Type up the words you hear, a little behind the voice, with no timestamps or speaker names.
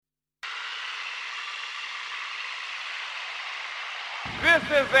This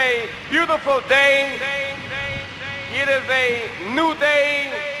is a beautiful day. It is a new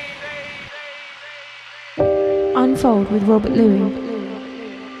day. Unfold with Robert Louis.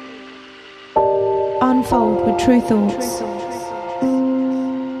 Unfold with Tru Thoughts.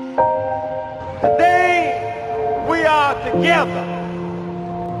 Today we are together.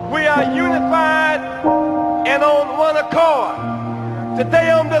 We are unified and on one accord. Today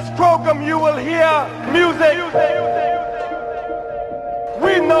on this program you will hear music.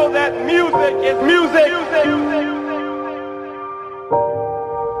 We know that music is music.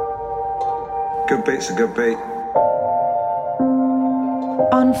 Good beat's a good beat.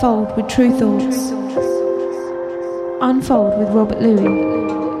 Unfold with Tru Thoughts. Unfold with Robert Louis.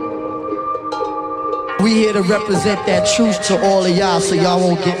 We here to represent that truth to all of y'all so y'all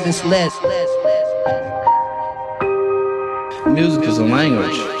won't get misled. Music is a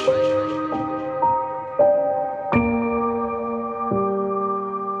language.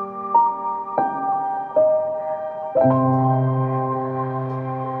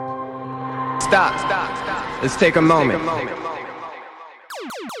 Stop. Let's take a moment.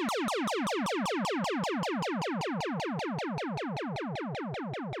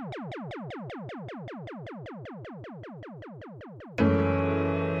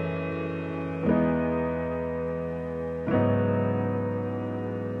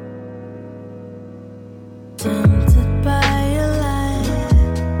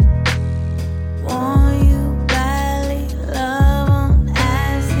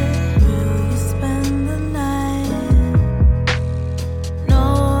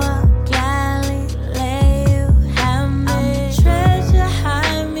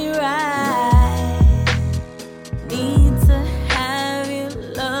 Have you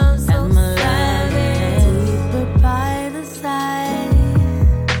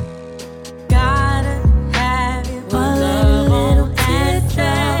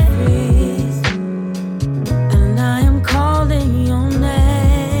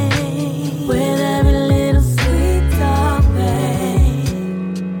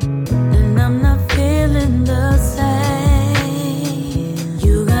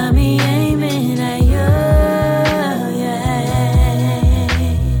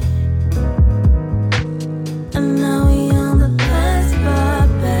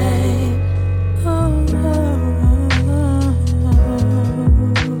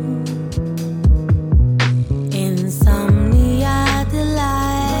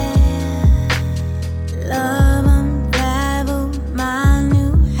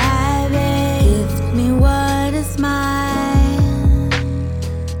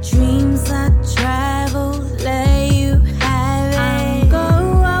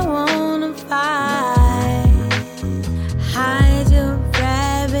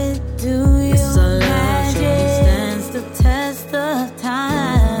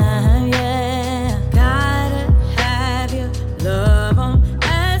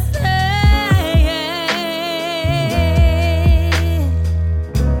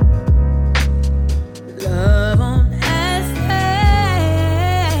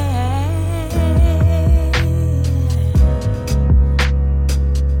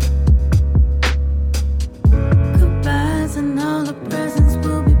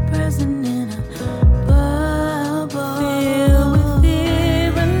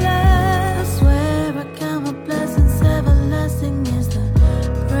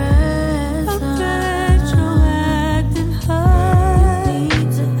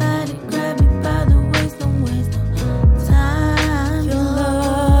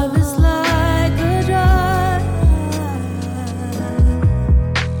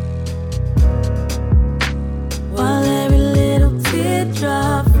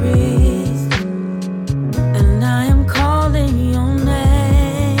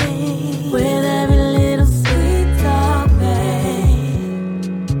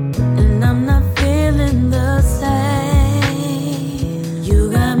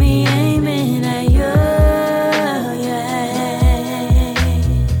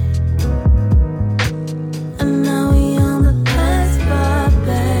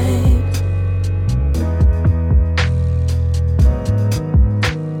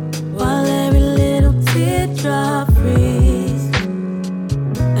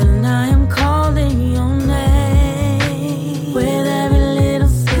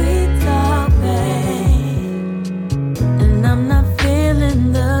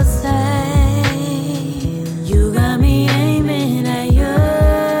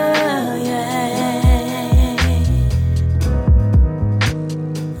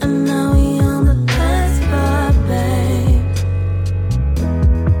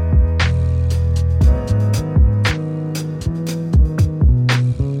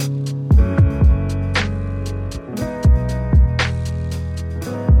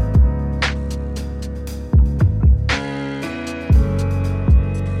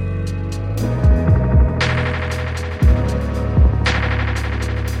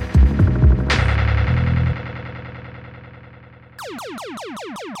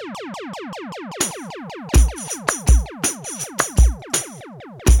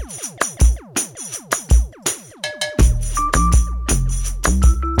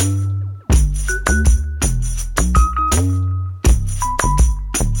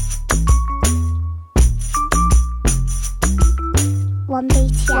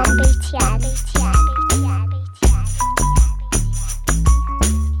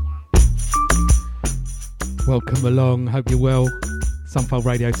Welcome along, hope you're well. Sunfold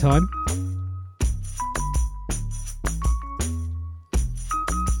Radio time.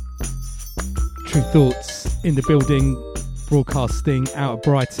 Tru Thoughts in the building, broadcasting out of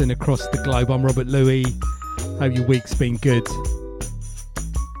Brighton across the globe. I'm Robert Louis. Hope your week's been good.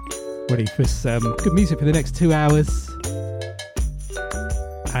 Ready for some good music for the next 2 hours.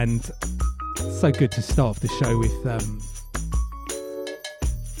 And so good to start off the show with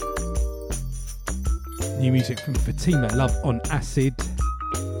new music from Fatima, Love on Acid,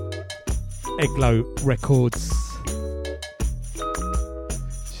 Eglo Records.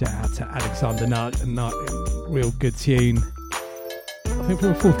 Shout out to Alexander Nut, real good tune. I think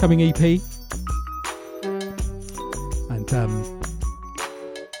for a forthcoming EP. And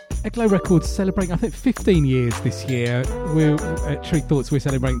Eglo Records celebrating, I think, 15 years this year. We're at Tru Thoughts, we're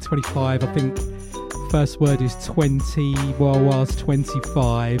celebrating 25. I think first word is 20, Wawa's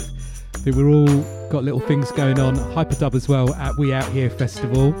 25. I think we're all got little things going on. Hyperdub as well at We Out Here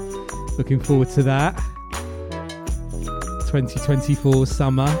Festival. Looking forward to that. 2024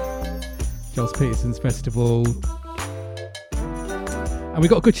 summer. Giles Peterson's Festival. And we've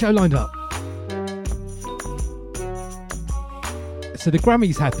got a good show lined up. So the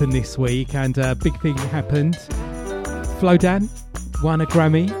Grammys happened this week and a big thing happened. Flowdan won a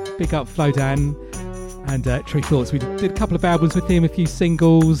Grammy. Big up Flowdan. And Tru Thoughts. We did a couple of albums with him, a few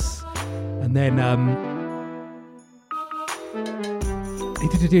singles. And then he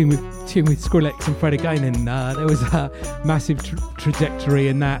did a tune with Skrillex and Fred again, and there was a massive trajectory,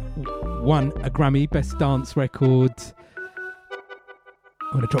 and that won a Grammy, Best Dance Record.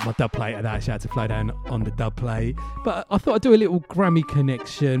 I'm going to drop my dub plate at that. Shout out to Flowdan on the dub plate. But I thought I'd do a little Grammy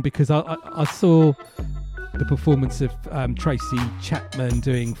connection because I saw the performance of Tracy Chapman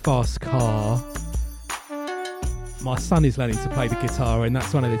doing Fast Car. My son is learning to play the guitar, and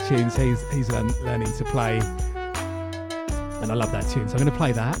that's one of the tunes he's learning to play. And I love that tune, so I'm going to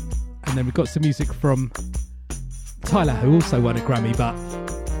play that. And then we've got some music from Tyla, who also won a Grammy, but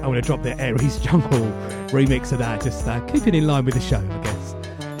I want to drop the Aries Jungle remix of that, just keeping in line with the show, I guess.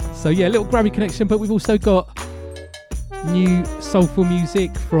 So yeah, a little Grammy connection, but we've also got new soulful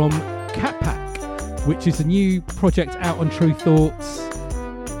music from Catpack, which is a new project out on Tru Thoughts,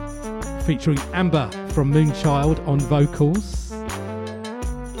 featuring Amber from Moonchild on vocals.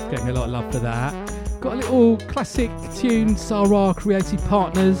 Getting a lot of love for that. Got a little classic tune, Sarah Creative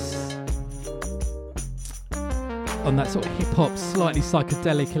Partners, on that sort of hip-hop, slightly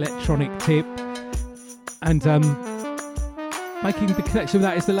psychedelic electronic tip. And making the connection with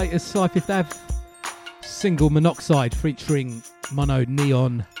that is the latest Sly Fifth Ave single, Monoxide, featuring Mono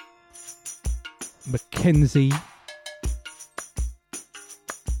Neon, Mackenzie,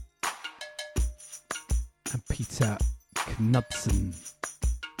 and Peter Knudsen.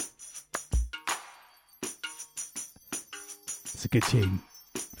 It's a good tune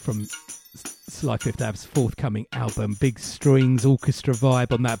from Sly Fifth Ave's forthcoming album. Big strings, orchestra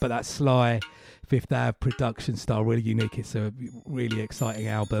vibe on that, but that Sly Fifth Ave production style, really unique. It's a really exciting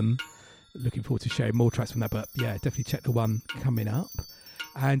album. Looking forward to sharing more tracks from that, but yeah, definitely check the one coming up.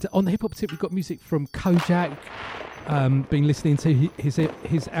 And on the hip hop tip, we've got music from Kojaque. Been listening to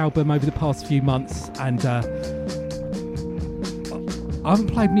his album over the past few months, and I haven't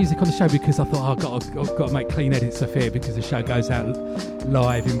played music on the show because I thought I've got to make clean edits of it because the show goes out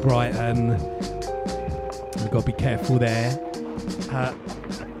live in Brighton. We've got to be careful there.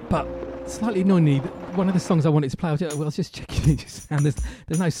 But slightly annoyingly, one of the songs I wanted to play, I was just checking it, and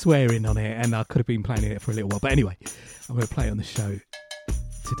there's no swearing on it, and I could have been playing it for a little while. But anyway, I'm going to play it on the show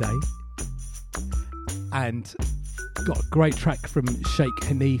today. And got a great track from Sheikh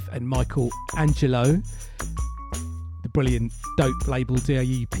Hanif and Michael Angelo, the brilliant dope label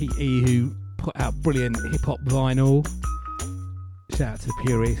DOUPE, who put out brilliant hip-hop vinyl. Shout out to the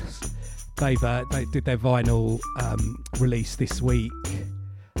purists. They did their vinyl release this week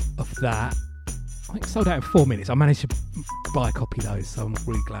of that. I think sold out in 4 minutes. I managed to buy a copy though, so I'm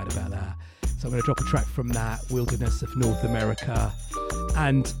really glad about that. So I'm going to drop a track from that, Wilderness of North America.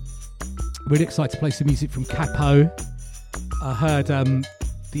 And really excited to play some music from Capo. I heard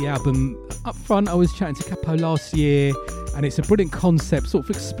the album up front. I was chatting to Capo last year, and it's a brilliant concept, sort of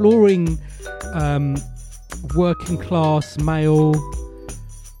exploring working class male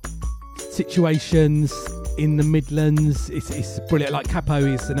situations in the Midlands. It's brilliant. Like, Capo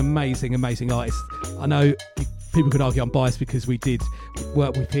is an amazing artist. I know people could argue I'm biased because we did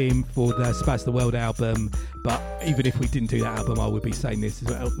work with him for the Spaz the World album, but even if we didn't do that album, I would be saying this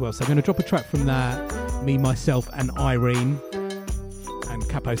as well. So I'm going to drop a track from that, Me, Myself and Irene, and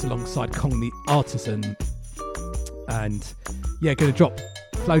Capo's alongside Kong the Artisan. And yeah, gonna drop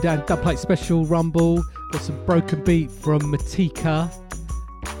Flowdan Dubplate Special Rumble. Got some broken beat from Matica,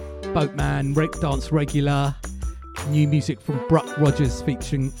 Boatman, Dance Regular. New music from Bruk Rogers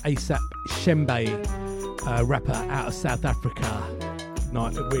featuring ASAP Shembe, rapper out of South Africa.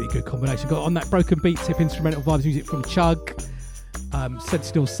 A really good combination. Got on that broken beat tip instrumental vibes music from Chug,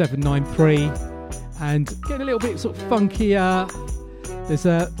 Sentinel 793, and getting a little bit sort of funkier. There's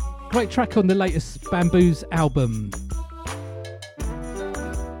a great track on the latest Bamboos album,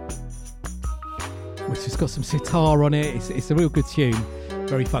 which has got some sitar on it. It's a real good tune,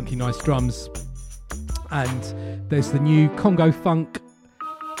 very funky, nice drums. And there's the new Congo Funk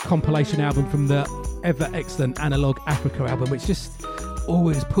compilation album from the ever excellent Analog Africa album, which just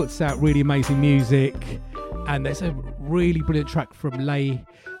always puts out really amazing music. And there's a really brilliant track from Lay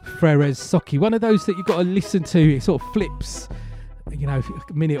Freres Soki, one of those that you've got to listen to. It sort of flips, you know,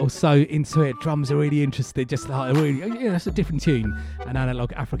 a minute or so into it. Drums are really interesting, just like it's a different tune. And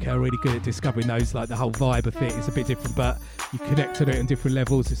Analog Africa are really good at discovering those, like the whole vibe of it is a bit different, but you connect to it on different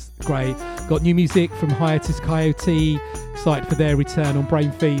levels. It's great. Got new music from Hiatus Kaiyote, excited for their return on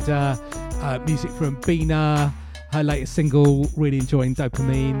Brainfeeder. Music from BINA, her latest single, really enjoying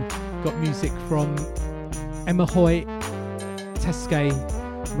Dopamine. Got music from Emma Hoyt, Teske,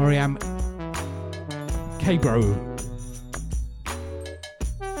 Mariam Cabro.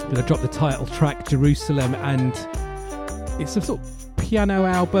 Gonna drop the title track Jerusalem, and it's a sort of piano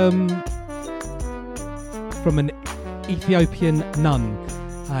album from an Ethiopian nun,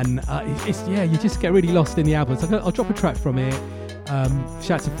 and it's you just get really lost in the album. So I'll drop a track from it.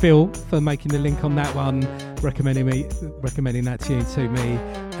 Shout out to Phil for making the link on that one, recommending that tune to me.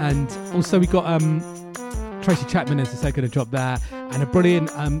 And also we got Tracy Chapman, as I said, going to drop that, and a brilliant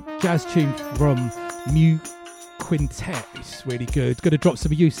jazz tune from Mew Quintet. It's really good. Going to drop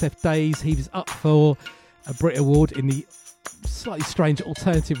some Yussef Days. He was up for a Brit Award in the slightly strange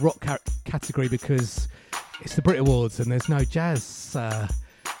alternative rock category because it's the Brit Awards and there's no jazz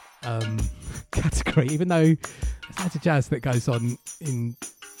category, even though there's loads of jazz that goes on in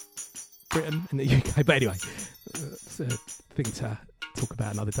Britain and the UK. But anyway, it's a thing to talk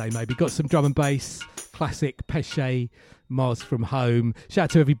about another day maybe. Got some drum and bass, classic Pesce, Mars from Home. Shout out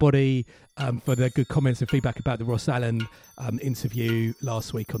to everybody for their good comments and feedback about the Ross Allen interview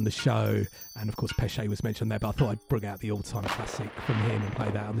last week on the show. And of course Pesce was mentioned there, but I thought I'd bring out the all-time classic from him and play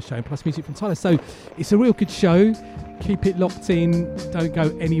that on the show, and plus music from Tyla. So it's a real good show. Keep it locked in, don't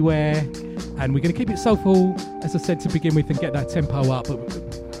go anywhere, and we're going to keep it soulful, as I said to begin with, and get that tempo up.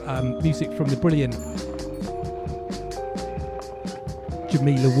 But music from the brilliant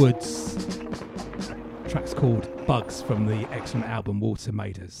Jamila Woods. Track's called Bugs from the excellent album Water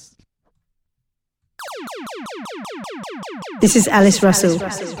Maiders. This is Alice Russell,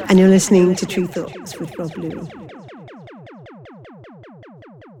 and you're listening to Tru Thoughts with Rob Louie.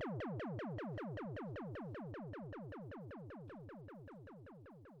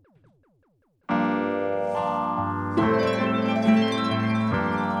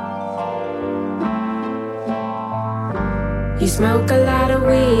 You smoke a lot of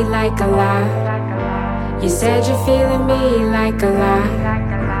weed like a lot. You said you're feeling me like a lot.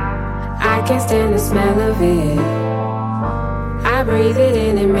 I can't stand the smell of it. I breathe it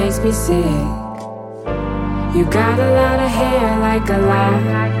in, it makes me sick. You got a lot of hair like a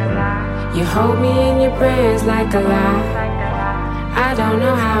lot. You hold me in your prayers like a lot. I don't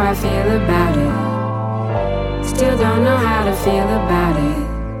know how I feel about it. Still don't know how to feel about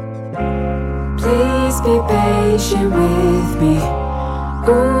it. Please be patient with me.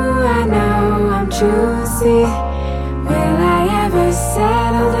 Ooh, I know I'm choosy. Will I ever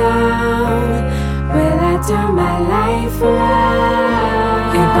settle down? Will I turn my life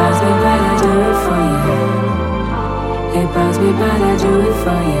around? It bugs me, but I do it for you. It bugs me, but I do it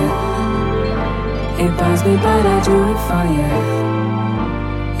for you. It bugs me, but I do it for you.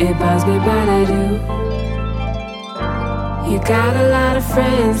 It bugs me, but I do. You got a lot of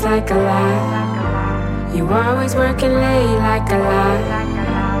friends like a lot. You always working late like a lot.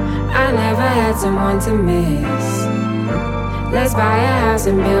 I never had someone to miss. Let's buy a house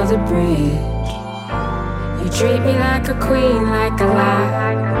and build a bridge. You treat me like a queen like a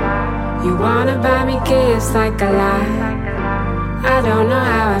lot. You wanna buy me gifts like a lot. I don't know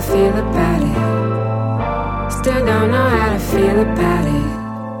how I feel about it. Still don't know how to feel about it.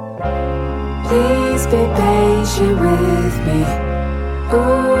 Please be patient with me. Ooh,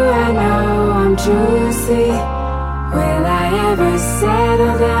 I know I'm juicy. Will I ever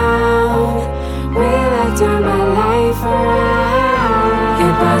settle down? Will I turn my life around?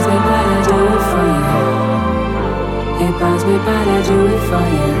 It bugs me, but I do it for you. It bugs me, me, but I do it for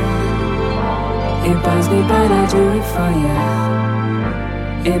you. It bugs me, but I do it for you.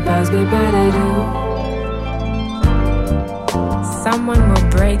 It bugs me, but I do. Someone will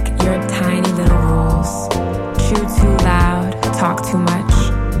break your tiny little rules. Chew too loud, talk too much.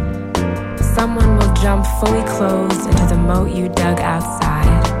 Someone will jump fully clothed into the moat you dug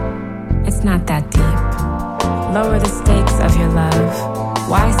outside. It's not that deep. Lower the stakes of your love.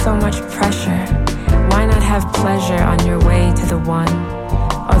 Why so much pressure? Why not have pleasure on your way to the one,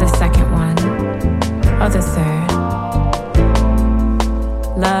 or the second one, or the third?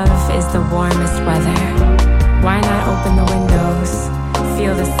 Love is the warmest weather. Why not open the windows?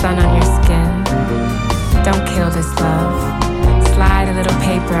 Feel the sun on your skin. Don't kill this love. Slide a little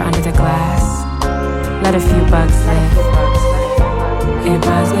paper under the glass. Let a few bugs live. It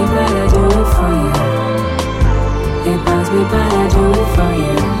bugs me, but I do it for you. It bugs me, but I do it for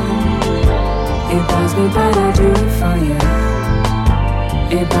you. It bugs me, but I do it for you.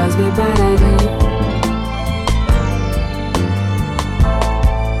 It bugs me, but I do.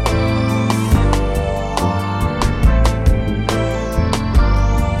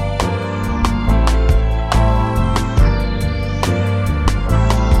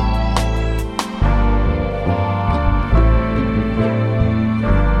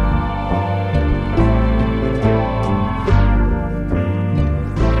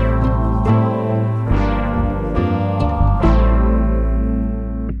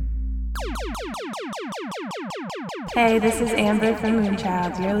 Hey, this is Amber from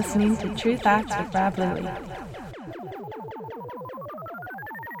Moonchild. You're listening to Tru Thoughts with Rob Louie.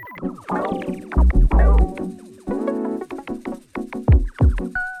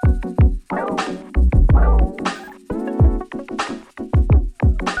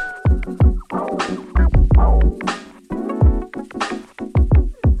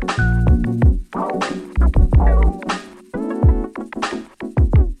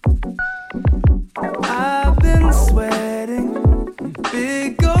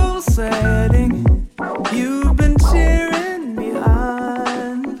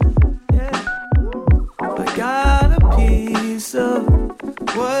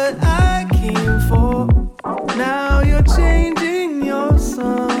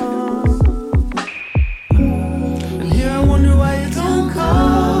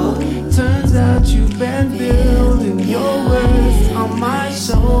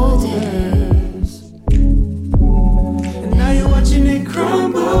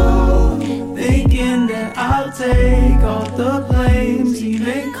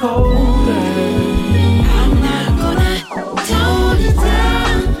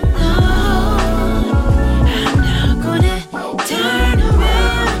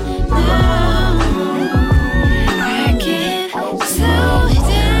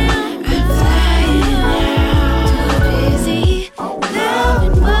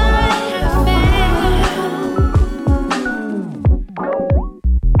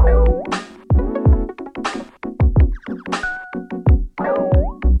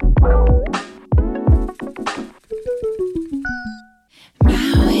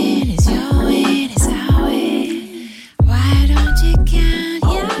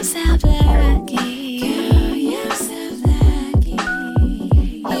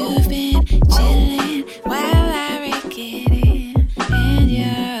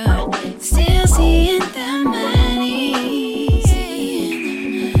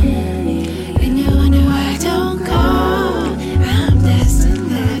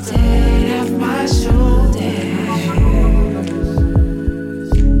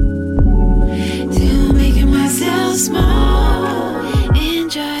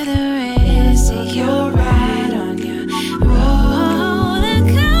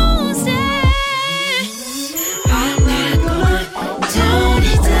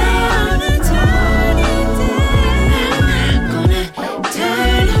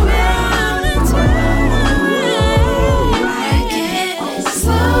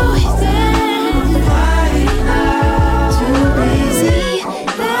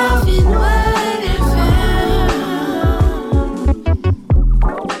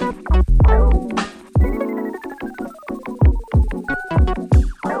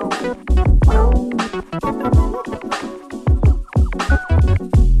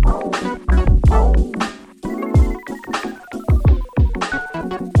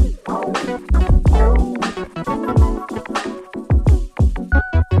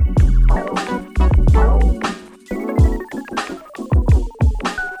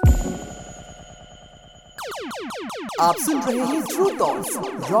 आप सुन रहे हैं true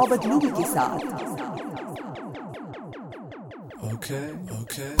thoughts Robert Louis के साथ।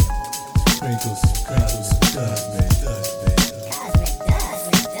 Okay. Sprinkles, dust me.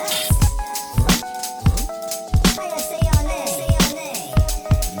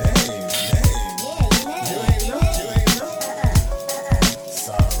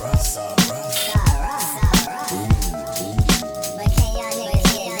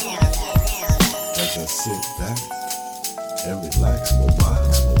 Sit back and relax for a while.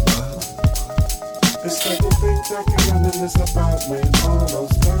 It's like a big document and it's about when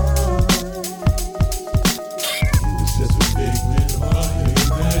almost done. You was just a figment of my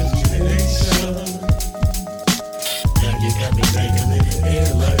imagination. Now you got me hanging in the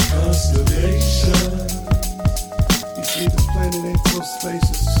air like constellation. You see this planet ain't so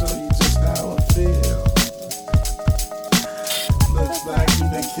spacious to show you just how I feel. Looks like you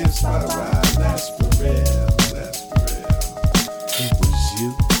been kissed by a ride, that's for real, that's for real. It was you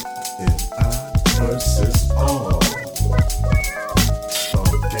and I versus all.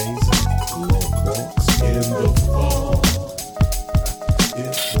 Stargazing, long walks in the fall.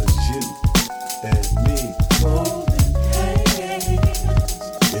 It was you and me holding hands.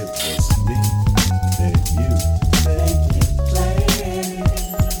 It was me and you making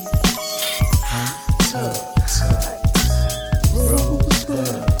plans. Hot tub. Rosebud,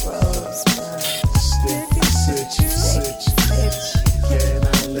 sticky, sit, can I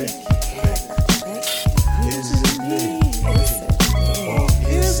lick it? Is it me? Or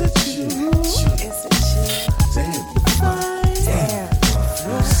is it you? Damn, you fine.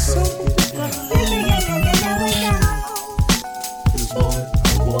 You're so fine. This moment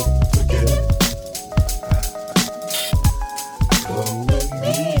I won't forget. Come with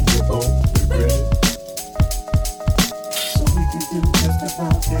me, you won't regret it. So we can do just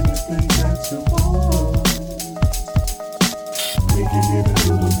about anything that you want. We can even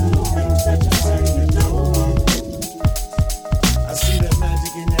do the little things that you say you know. I see that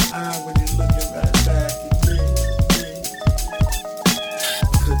magic in your eye when you're looking right back at me.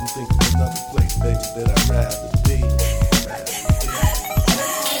 Couldn't think of another place, baby, that I'd rather be.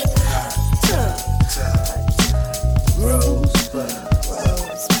 Hot tub, rosebud,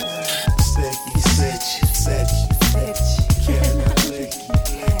 sticky, sit, can I lick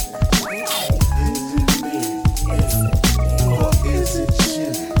you? Is it me? Or is it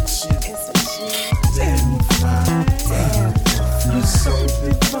you? Damn, you fine. You're so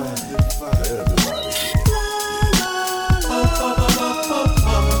divine. Everybody.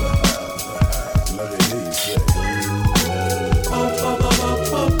 Let me hear you say.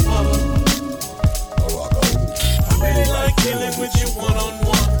 I really like killing with you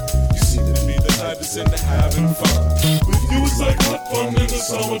one-on-one. You seem to be the type that's into having fun. With you it's like hot fun in the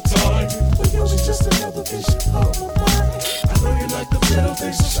summertime. But yours is just another vision of my mind. I know you like the little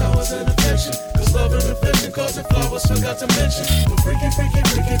things, the showers and affection. Cause love and affection causing flowers, forgot to mention the freaky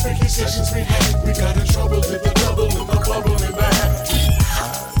sessions we had. We got in trouble, did the double in the bubbling back.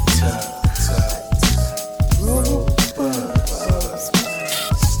 Hot tub, rosebud,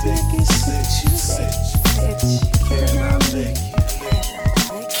 sticky, sit, can I lick you?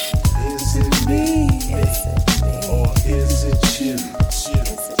 Is it me? Or is it you?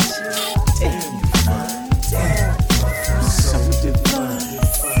 Damn, you fine. You're so divine.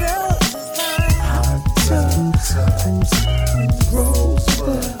 Hot tub,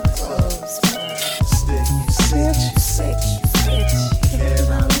 rosebud, sticky, sit, can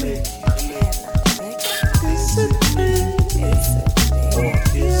I lick you? Is it me? Or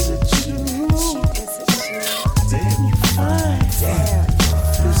is it you? Damn, you fine.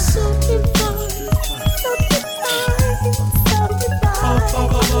 You're so divine.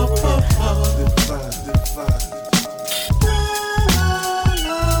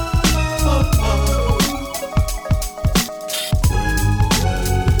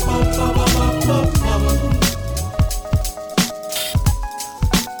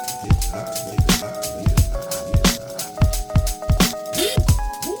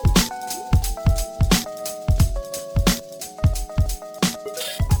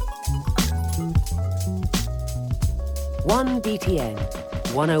 One DTN,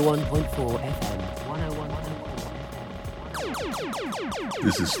 101.4 FM.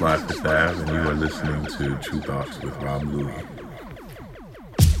 This is Slide the Fab, and you are listening to Tru Thoughts with Rob Louie.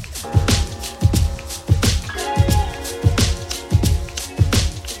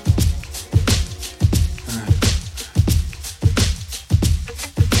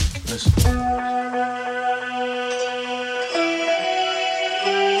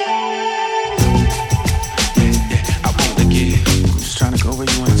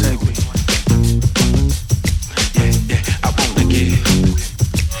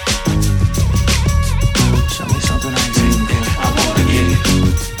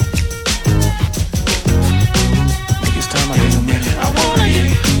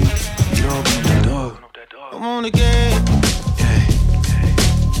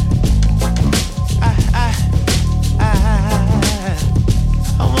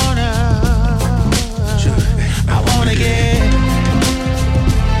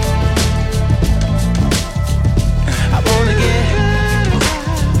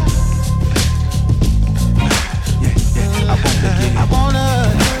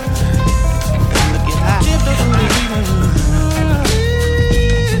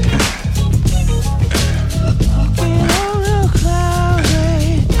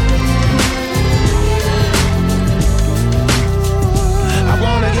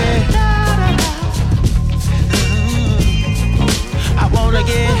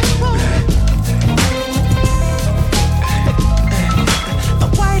 wanna get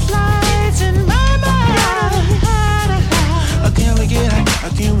white lights in my mind. Can we get high?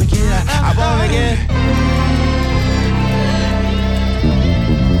 Can we get high? I wanna get.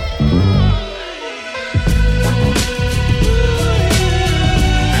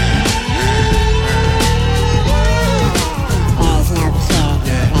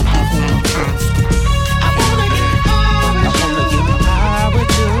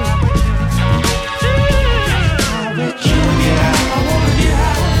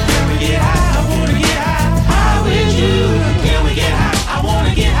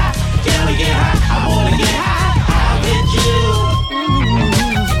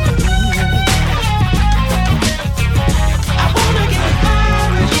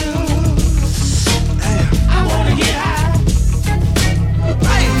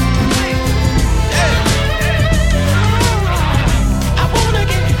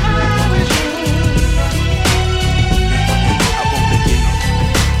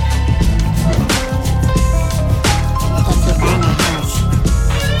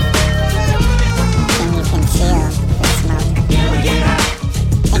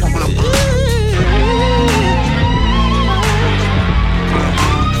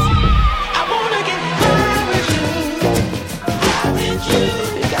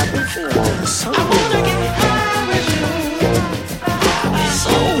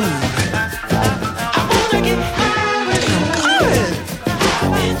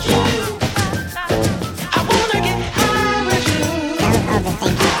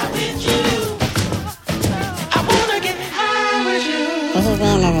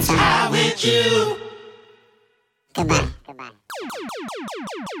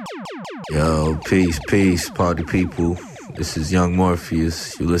 Yo, peace, party people. This is Young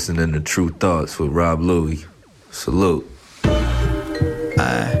Morpheus. You're listening to Tru Thoughts with Rob Louie. Salute.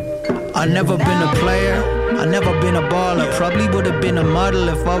 I never been a player, I never been a baller. Probably would have been a model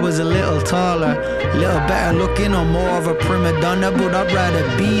if I was a little taller, little better looking or more of a prima donna. But I'd rather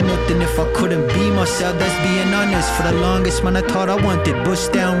be nothing if I couldn't be myself, that's being honest. For the longest man I thought I wanted bush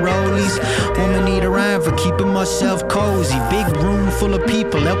down rollies, woman need around for keeping myself cozy. Big room full of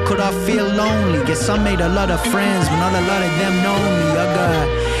people, how could I feel lonely? Guess I made a lot of friends, but not a lot of them know me. I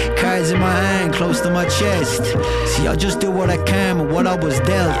got cards in my hand, close to my chest. See, I just do what I can with what I was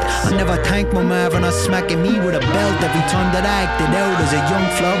dealt. I never thank my man for not smacking me with a belt every time that I acted out as a young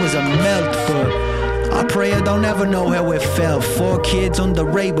flowers a melt. But I pray I don't ever know how it felt. 4 kids on the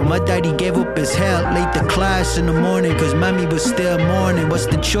rape, but my daddy gave up his health. Late to class in the morning, cause mommy was still mourning. What's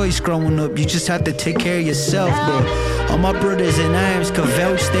the choice growing up? You just have to take care of yourself. But all my brothers in arms could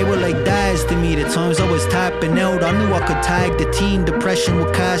vouch, they were like dads to me. The times I was tapping out, I knew I could tag the team. Depression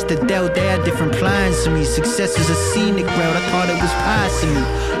would cast a doubt, they had different plans for me. Success is a scenic route, I thought it was passing me.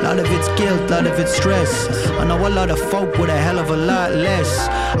 A lot of it's guilt, a lot of it's stress. I know a lot of folk with a hell of a lot less.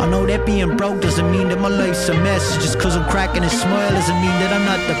 I know that being broke doesn't mean that my life's a mess. Just cause I'm cracking a smile doesn't mean that I'm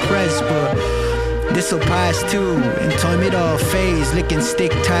not depressed. But this'll pass too, in time it all fades. Licking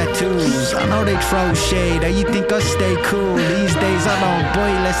stick tattoos, I know they throw shade. How you think I stay cool? These days I don't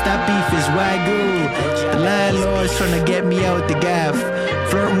boy less that beef is wagyu. The landlord's trying to get me out the gaff,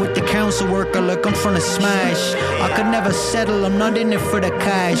 flirting with the council worker like I'm trying to smash. I could never settle, I'm not in it for the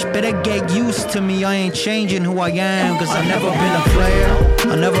cash. Better get used to me, I ain't changing who I am. Cause I've never been a player,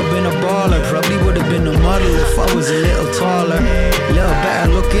 I've never been a baller. Probably would've been a model if I was a little taller, little better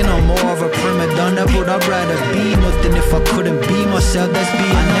looking or more of a prima donna. But I'd rather be nothing if I couldn't be myself, that's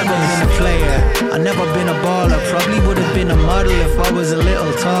being honest. I've never been a player, I've never been a baller. Probably would've been a model if I was a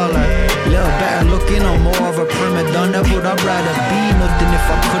little taller, little better looking or more of a prima donna. But I'd rather be nothing if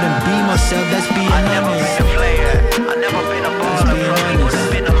I couldn't be myself, that's being honest. I've never been a player, I've never been a baller. Probably would've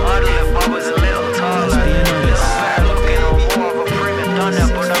been a model if I was a little taller, little better looking or more of a prima donna.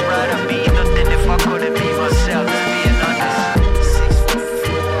 But I'd rather be nothing if I couldn't be myself, that's being honest.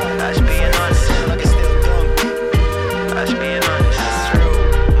 That's being honest. That's being honest. That's true.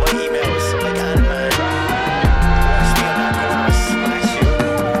 My email was so like out of mind.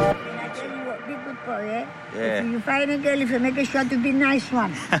 Yeah. If you find a girl, if you make a sure to be nice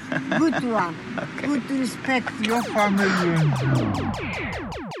one, good one, okay. Good to respect your family.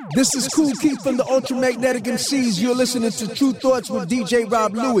 This is Cool Keith from the Ultramagnetic MCs. You're listening to Tru Thoughts with DJ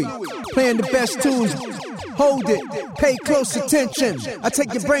Rob Louie, playing the best tunes. Hold it, pay close attention. I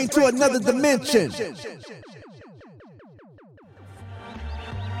take your brain to another dimension.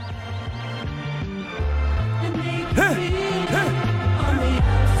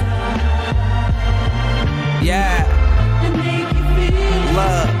 Yeah.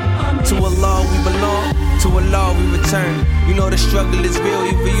 Love. To Allah we belong, to Allah we return. You know the struggle is real,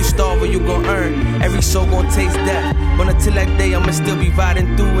 either you starve or you gon' earn. Every soul gon' taste death. But until that day, I'ma still be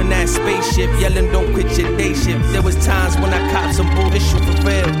riding through in that spaceship, yelling, don't quit your day shift. There was times when I copped some bullshit for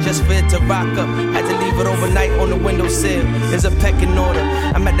real, just for it to rock up. Had to leave it overnight on the windowsill. There's a pecking order.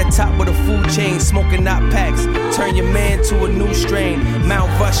 I'm at the top of the food chain, smoking out packs. Turn your man to a new strain.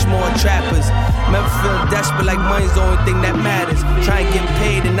 Mount Rushmore trappers. Never feel desperate like money's the only thing that matters. Try and get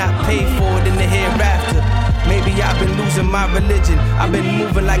paid and not pay for it in the hereafter. Maybe I've been losing my religion. I've been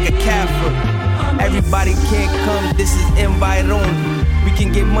moving like a Catholic. Everybody can't come, this is invite only. We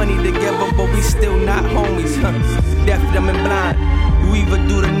can get money together, but we still not homies. Deaf, dumb, and blind. You either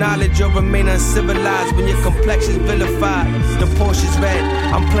do the knowledge or remain uncivilized. When your complexion's vilified, the Porsche's red.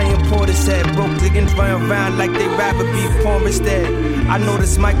 I'm playing Portishead. Broke niggas running around like they rather be porn instead. I know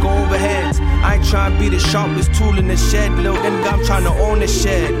this might go over heads. I ain't trying to be the sharpest tool in the shed. Little nigga, I'm trying to own the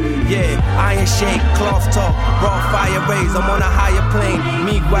shed. Yeah, iron shake, cloth talk, raw fire rays. I'm on a higher plane.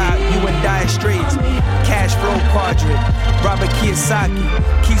 Meanwhile, you in dire straits. Cash flow quadrant. Robert Kiyosaki,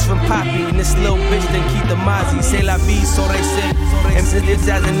 keys from Poppy, and this little bitch then keep the Mozzie. C'est la vie, so they say. And since it's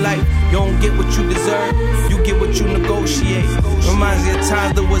as in life, you don't get what you deserve, you get what you negotiate. Reminds me of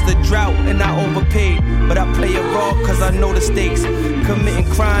times there was a drought and I overpaid, but I play it raw cause I know the stakes. Committing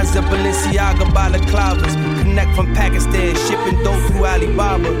crimes in Balenciaga balaclavas. Connect from Pakistan, shipping dope through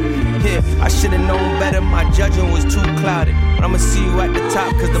Alibaba. Yeah, I should've known better, my judging was too clouded. But I'ma see you at the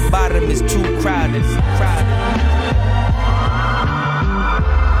top cause the bottom is too crowded.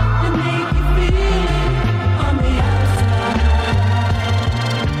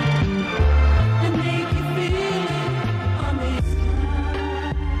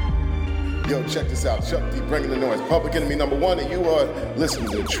 Yo, check this out. Chuck D bringing the noise. Public Enemy #1, and you are listening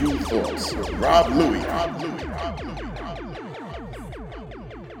to Tru Thoughts. Rob Louie.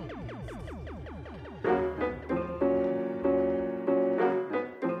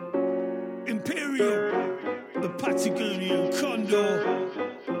 Imperial, the Patagonian condor,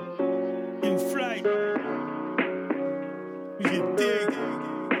 in flight. You dig?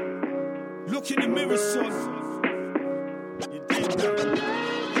 Look in the mirror, son. You dig that?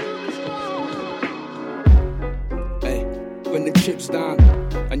 When the chip's down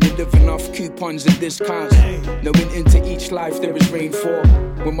and you're living off coupons and discounts, knowing into each life there is rainfall.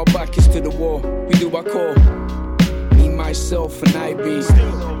 When my back is to the wall, who do I call? Me, myself, and I be.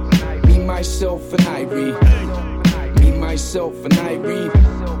 Me, myself, and I be. Me, myself, and I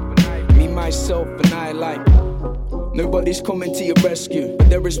be. Me, myself, and I like. Nobody's coming to your rescue, but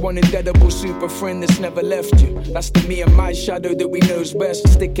there is one indelible super friend that's never left you. That's the me and my shadow that we know's best,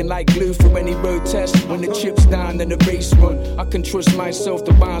 sticking like glue through any road test. When the chip's down and the race run, I can trust myself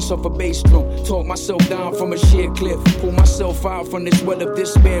to bounce off a bass drum. Talk myself down from a sheer cliff, pull myself out from this well of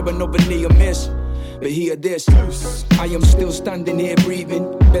despair, another near miss. But hear this, I am still standing here breathing.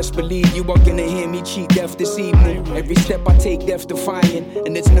 Best believe you are gonna hear me cheat death this evening. Every step I take death defying,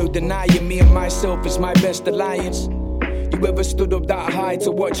 and there's no denying me and myself is my best alliance. You ever stood up that high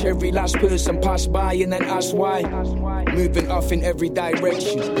to watch every last person pass by and then ask why? Moving off in every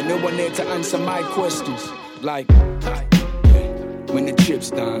direction, but no one there to answer my questions. Like, when the chip's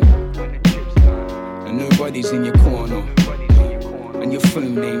down, and nobody's in your corner, and your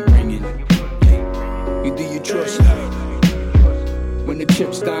phone ain't ringing, who do you trust? When the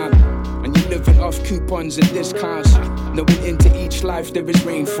chip's down, and you're living off coupons and discounts, knowing into each life there is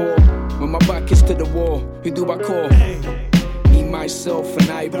rainfall. When my back is to the wall, who do I call? Me, myself, and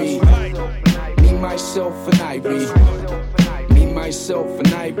I be. Me, myself, and I be. Me, myself,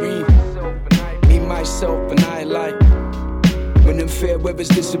 and I be. Me, myself, and I like. When them fair weathers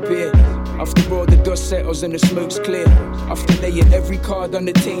disappear, after all the dust settles and the smoke's clear, after laying every card on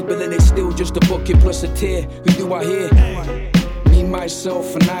the table and it's still just a bucket plus a tear, who do I hear? Me,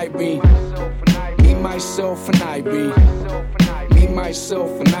 myself, and I be. Me, myself, and I be. Me,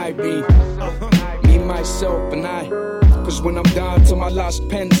 myself, and I be. Me, myself, and I. Cause when I'm down to my last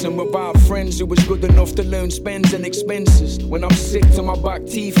pence and without friends who was good enough to loan spends and expenses, when I'm sick to my back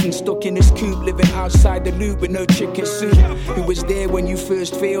teeth and stuck in this coop living outside the loop with no chicken soup, who was there when you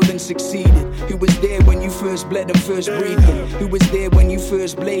first failed and succeeded? Who was there when you first bled and first breathed? Who was there when you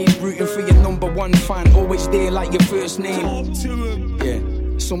first blazed, rooting for your #1 fan, always there like your first name? Yeah,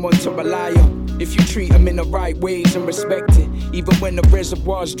 someone to rely on. If you treat them in the right ways and respect it, even when the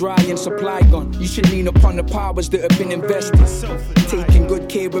reservoir's dry and supply gone, you should lean upon the powers that have been invested. Taking good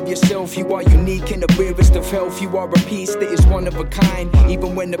care of yourself, you are unique in the rarest of health. You are a piece that is one of a kind.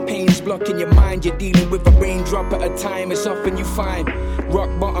 Even when the pain's blocking your mind, you're dealing with a raindrop at a time. It's often you find rock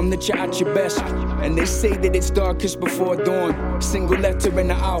bottom that you're at your best. And they say that it's darkest before dawn. Single letter in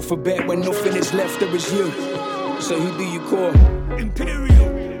the alphabet when nothing is left, there is you. So who do you call? Imperial.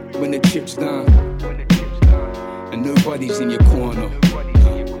 When the chip's down and nobody's in your corner,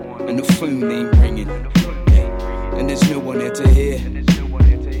 and the phone ain't ringing, and there's no one there to hear.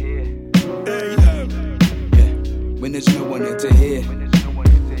 When there's no one there to hear.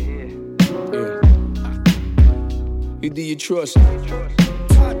 Who do you trust?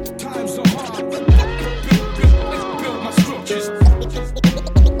 Times are hard. Build my structures.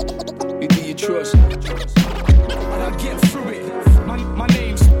 Who do you trust? And I get through it. My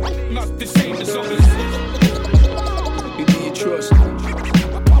name's not the same as others. Who do you trust?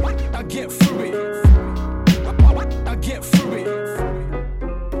 I get through it. I get through it.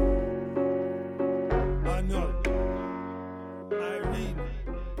 I know.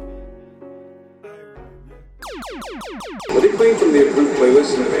 What they claim from the approved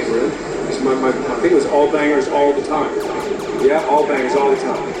playlist in the main room is my thing was all bangers all the time. Yeah, all bangers all the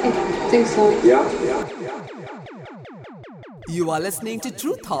time. I think so. Yeah. You are listening to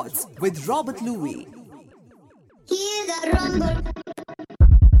Tru Thoughts with Robert Louis. Hear the rumble.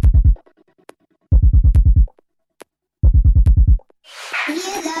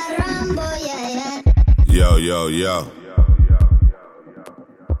 Hear the rumble, yeah. Yo, yo, yo.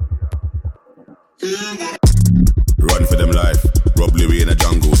 Run for them life. Rob Louis in the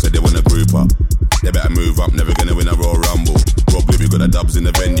jungle, said they want a group up. They better move up, never gonna win a Royal Rumble. Rob Louis got the dubs in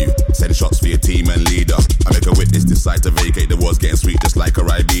the venue. Send shots for your team and leader. I make a witness decide to vacate the walls, getting sweet just like a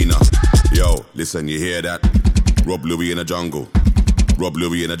Ribena. Yo, listen, you hear that? Rob Louis in the jungle. Rob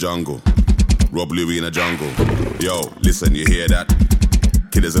Louis in the jungle. Rob Louis in the jungle. Yo, listen, you hear that?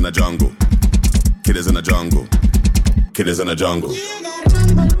 Killers in the jungle. Killers in the jungle. Killers in the jungle.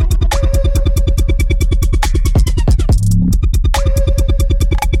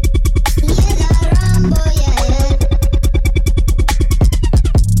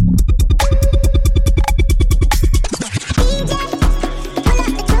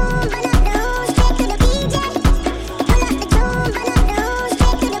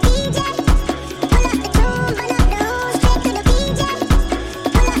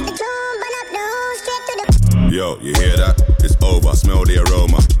 Yo, you hear that? It's over, smell the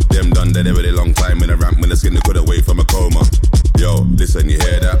aroma. Them done dead every long time in a ramp when the skin could away from a coma. Yo, listen, you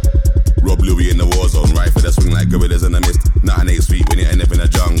hear that? Rob Louis in the war zone, right for the swing like gorillas in the mist. Nothing ain't sweet when you end up in the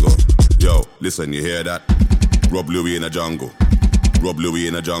jungle. Yo, listen, you hear that? Rob Louis in the jungle. Rob Louis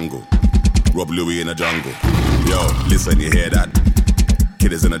in the jungle. Rob Louis in the jungle. Yo, listen, you hear that?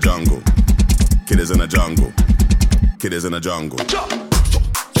 Killers in the jungle. Killers in the jungle. Killers in the jungle.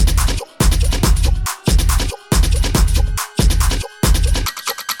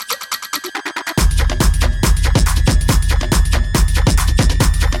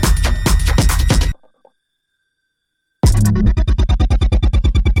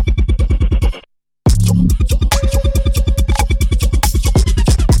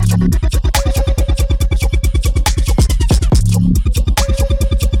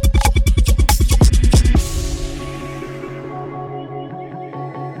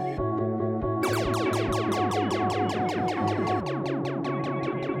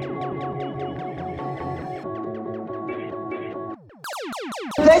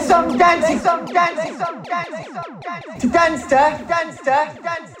 There's some dancing, some dancing, some dancing, some dancing. To dance, dance, dance.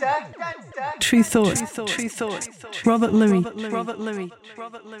 Tru Thoughts. Tru Thoughts. Robert Louis. Robert Louis.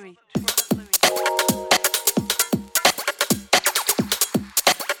 Robert Louis.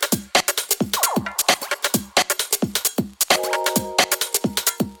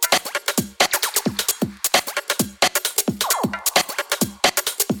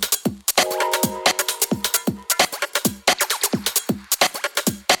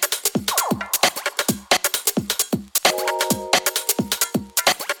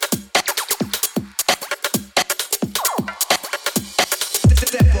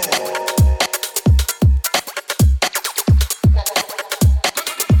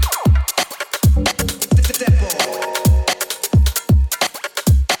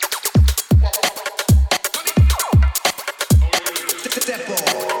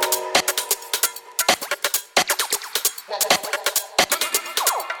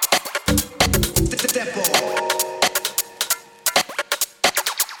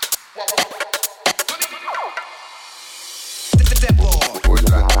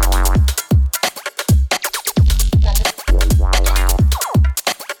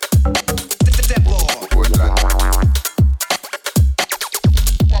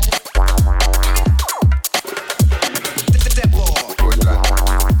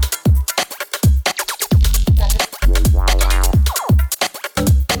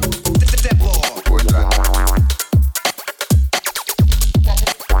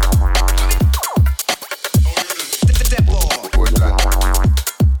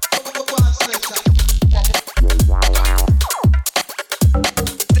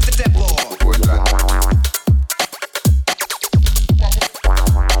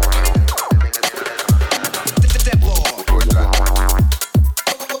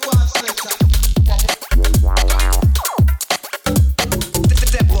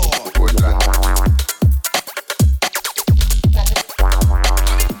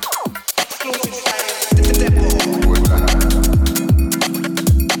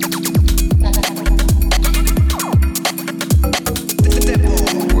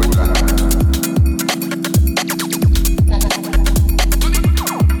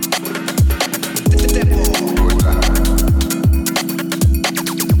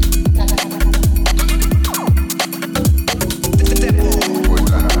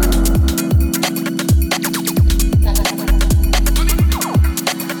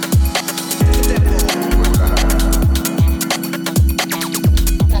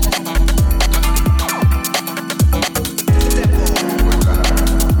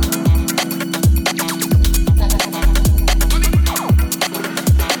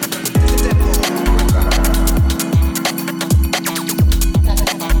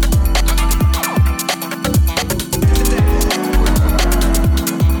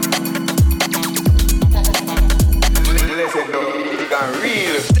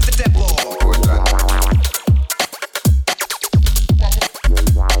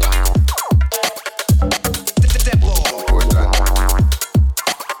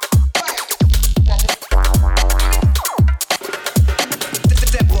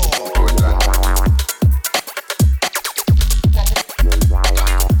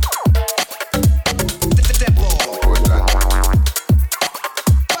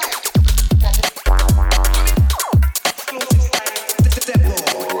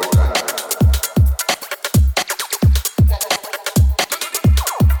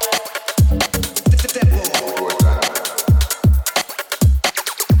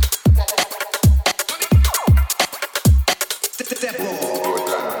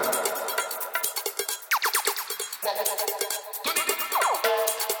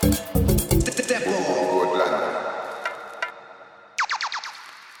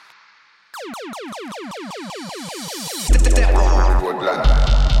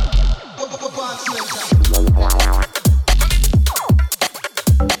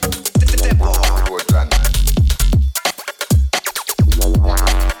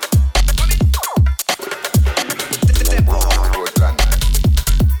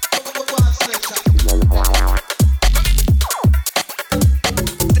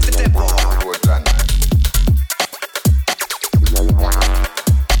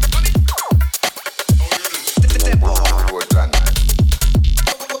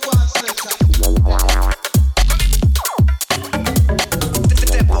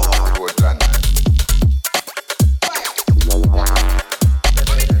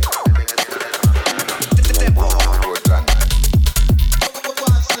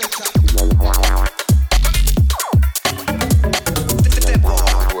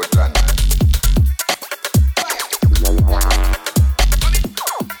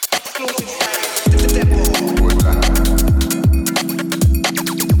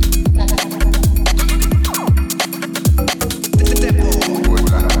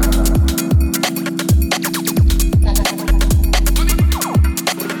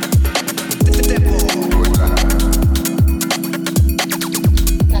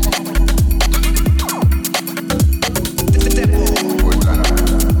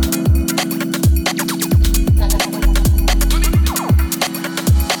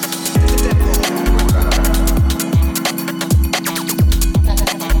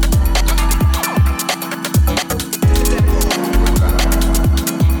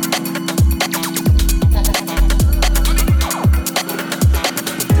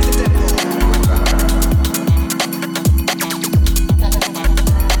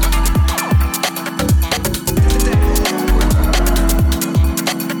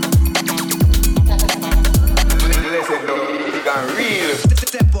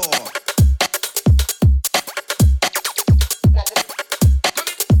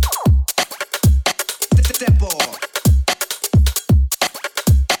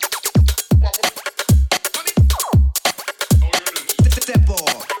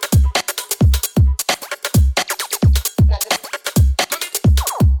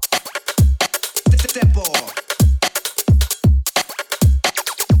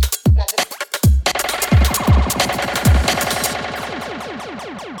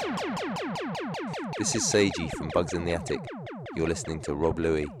 This is Seiji from Bugs in the Attic. You're listening to Rob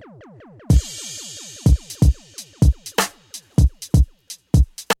Louis.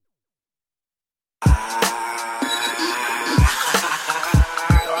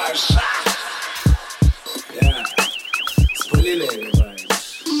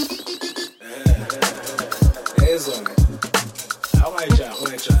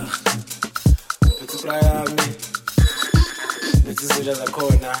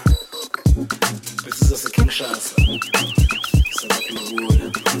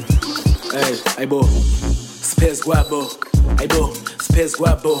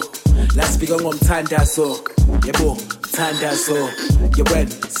 Guabo, last speak on Tandaso, Yabo, Tandaso, Yawen,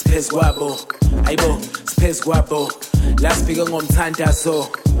 Space Guabo, Aibo, Space Guabo, last speak on Tandaso,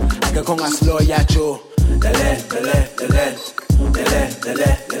 Akakonga slow yacho,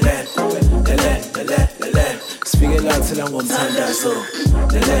 speak a lot till I'm on Tandaso,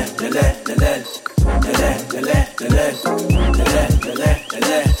 speak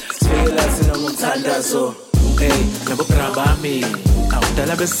a lot till I'm on Tandaso, hey, never grab me.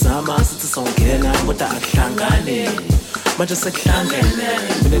 Awudala besama sithi songena kodwa akuhlangane manje sekuhlangene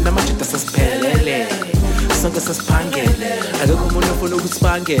mina namajita sasiphelele sonke sasiphangele akekho umuntu ofuna ukuthi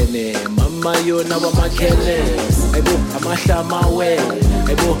sibangene mama yona wamakhele ayibo amahlama we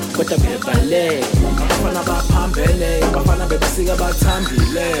ayibo kodwa bebale abafana baphambene abafana bebasika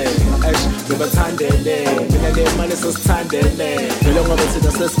bathambile bebathandele mina nemali sasithandele vele ngoba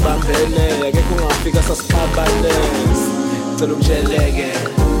thina sesibambene akekho ungafika sasixabane Jelege,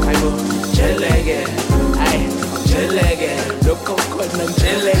 I'm jelege, I'm jelege, look of cotton and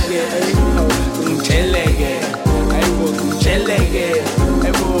jelege, I'm jelege, I'm jelege,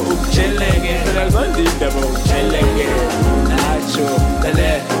 I'm jelege, but I don't need them jelege, Nacho,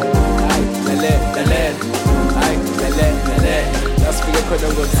 that's because I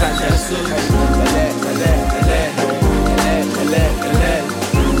couldn't go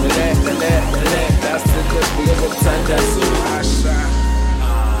that's the good we have time that's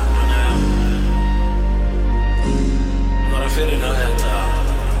I'm not feeling no that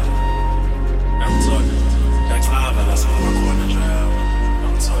I'm talking that's live and that's what I'm going to drive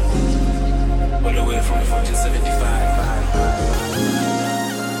I'm talking all the way from 1475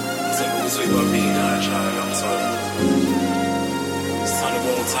 so this way about being on a drive I'm talking it's time to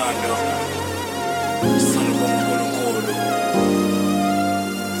go on time though it's time to go on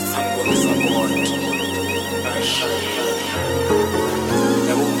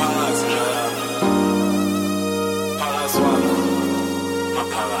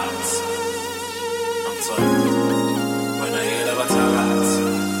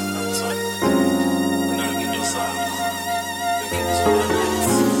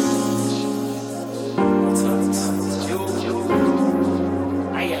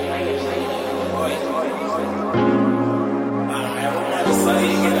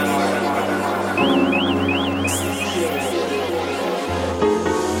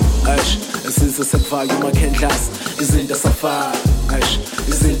Volume can class is in the safari,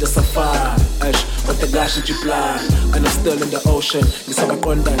 is in the safari, what the gash that you blind, and I'm still in the ocean. You saw my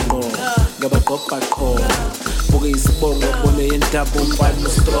condango, gaba go back home. Boogie is bomb, one in double five no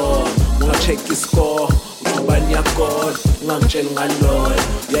straw. Wanna check your score, Banya God, I'm chilling alone.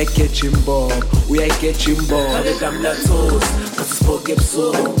 We are catching Bob, we are catching Bob. The damn latos, but it's for get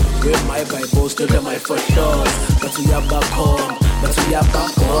so. We're my Bible, still my photos, but we are back home, but we are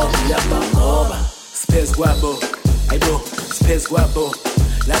back home, we are back home. Space Guabo, Aibo, Space Guabo.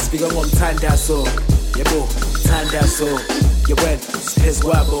 Last speak on Tandaso, Yabo, Tandaso, Yawen, Space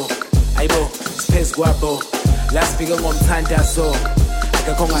Guabo, Aibo, Space Guabo. Last speak on Tandaso,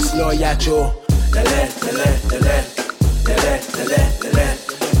 Akakonga slow yacho,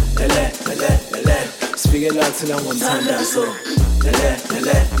 speak a lot till I'm on Tandaso,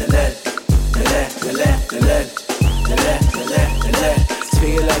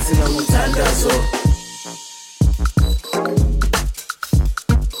 speak a lot till I'm on Tandaso.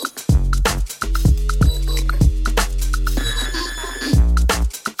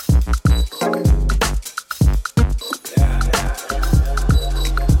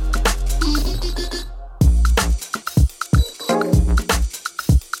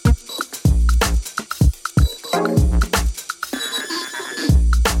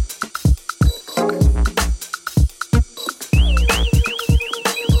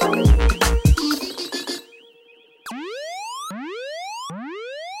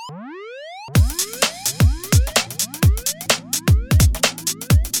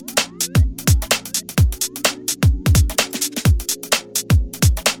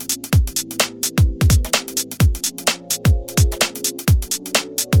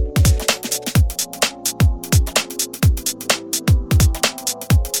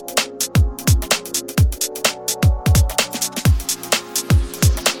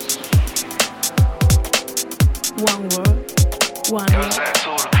 One word, one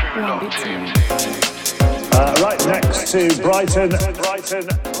between. Right next to Brighton.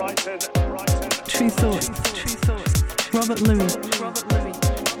 Tru Thoughts. Robert Louis.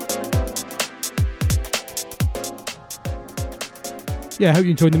 Yeah, I hope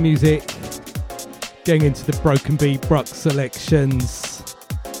you enjoyed the music. Getting into the Broken Beat Bruk selections.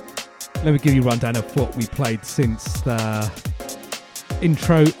 Let me give you a rundown of what we played since the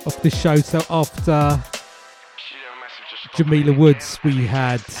intro of the show. So after Jamila Woods, we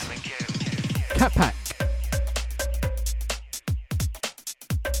had Catpack.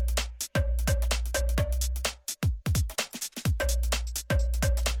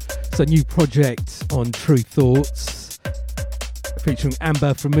 It's a new project on Tru Thoughts, featuring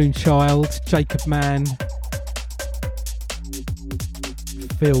Amber from Moonchild, Jacob Mann,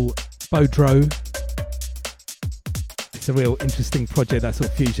 Phil Bodro. It's a real interesting project, that sort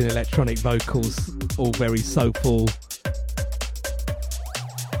of fusion electronic vocals, all very soulful.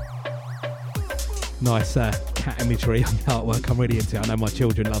 Nice cat imagery on the artwork, I'm really into it. I know my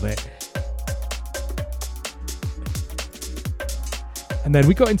children love it. And then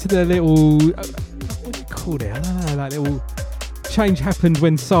we got into the little, what do you call it? I don't know, that little change happened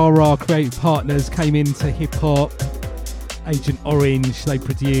when Sarah Creative Partners came into hip hop. Agent Orange they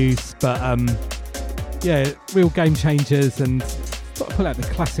produced, but yeah, real game changers, and got to pull out the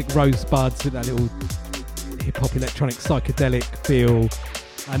classic Rosebuds with that little hip hop electronic psychedelic feel.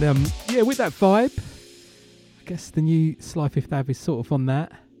 And yeah, with that vibe, I guess the new Sly Fifth Ave is sort of on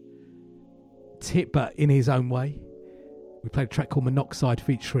that tip, but in his own way. We played a track called Monoxide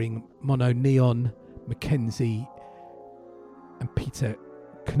featuring Mono Neon, Mackenzie and Peter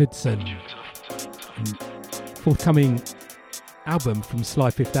Knudsen. And forthcoming album from Sly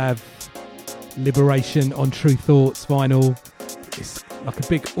Fifth Ave, Liberation on Tru Thoughts vinyl. It's like a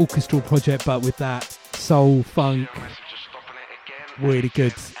big orchestral project, but with that soul, funk, really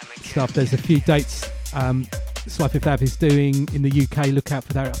good stuff. There's a few dates Sly Fifth Ave is doing in the UK. Look out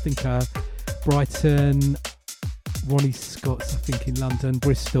for that. I think Brighton, Ronnie Scott's, I think, in London,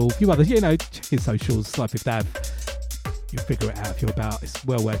 Bristol, a few others. You know, check his socials, Sly Fifth Ave. You'll figure it out if you're about. It's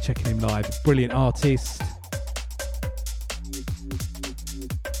well worth checking him live. Brilliant artist.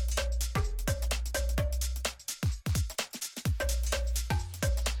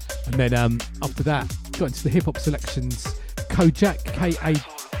 And then after that, got into the hip hop selections. Kojaque,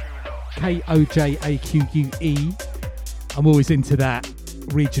 K-O-J-A-Q-U-E. I'm always into that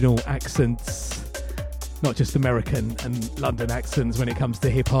regional accents, not just American and London accents when it comes to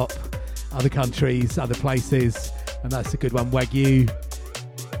hip hop. Other countries, other places, and that's a good one. Wagyu,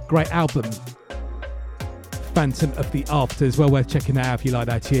 great album. Phantom of the Afters, well worth checking that out if you like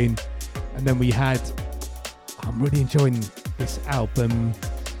that tune. And then we had, I'm really enjoying this album,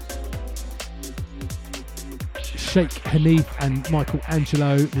 Sheikh Hanif and Michael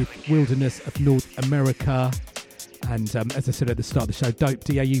Angelo with Wilderness of North America. And as I said at the start of the show, Dope,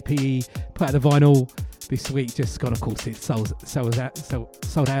 D-A-U-P-E, put out the vinyl this week, just gone. Of course, it sold out in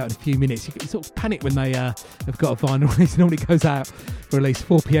a few minutes. You sort of panic when they have got a vinyl release. It normally goes out for at least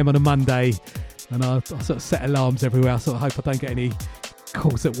 4 p.m. on a Monday, and I sort of set alarms everywhere. I sort of hope I don't get any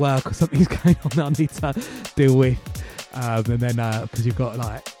calls at work or something's going on that I need to deal with. And then because you've got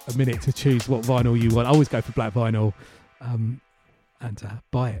like a minute to choose what vinyl you want, I always go for black vinyl and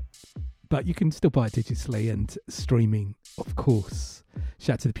buy it. But you can still buy it digitally and streaming, of course.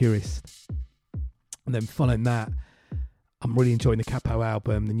 Shout out to the purists. And then following that, I'm really enjoying the Capo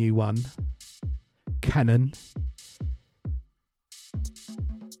album, the new one, Canon.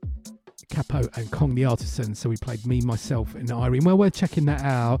 Capo and Kong the Artisan. So we played Me, Myself and Irene. Well, we're checking that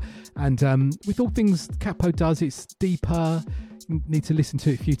out. And with all things Capo does, it's deeper. You need to listen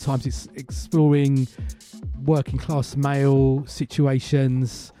to it a few times. It's exploring working class male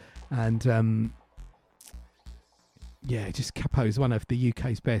situations. And yeah, just Capo is one of the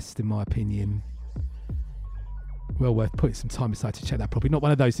UK's best, in my opinion. Well worth putting some time aside to check that properly. Not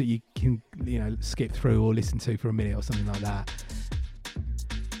one of those that you can, skip through or listen to for a minute or something like that.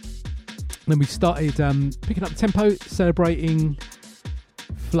 And then we started picking up the tempo, celebrating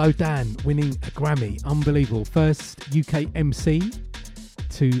Flowdan winning a Grammy. Unbelievable. First UK MC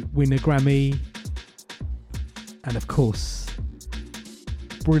to win a Grammy. And of course,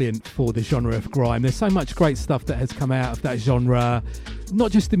 brilliant for the genre of grime. There's so much great stuff that has come out of that genre.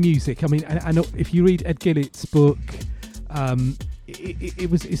 Not just the music. I mean, and if you read Ed Gillett's book,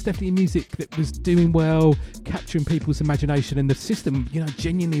 it's definitely music that was doing well, capturing people's imagination, and the system,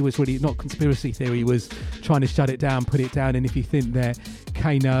 genuinely was really not conspiracy theory, was trying to shut it down, put it down. And if you think that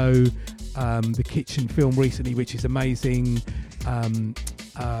Kano, the Kitchen film recently, which is amazing,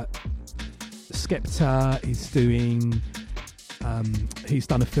 Skepta is doing. He's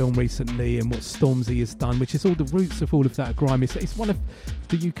done a film recently, and what Stormzy has done, which is all the roots of all of that grime. It's one of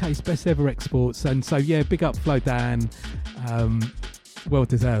the UK's best ever exports, and so yeah, big up Flowdan, well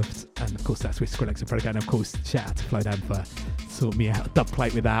deserved. And of course that's with Skrillex and Prodigal, and of course shout out to Flowdan for sorting me out a dub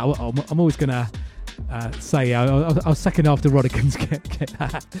plate with that. I'm always gonna say I'll second after Rodigan's get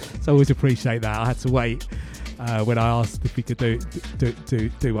that, so I always appreciate that. I had to wait when I asked if he could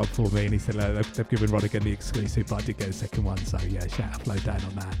do one for me, and he said they've given Rodigan the exclusive, but I did get a second one, so yeah, shout out Flowdan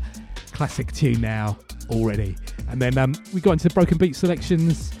on that. Classic tune now already. And then we got into the Broken Beat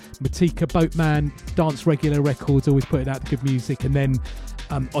selections. Matica, Boatman, Dance Regular Records, always putting out the good music. And then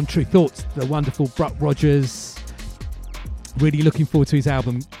on Tru Thoughts, the wonderful Bruk Rogers. Really looking forward to his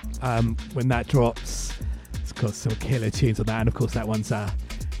album when that drops. It's got some killer tunes on that, and of course that one's a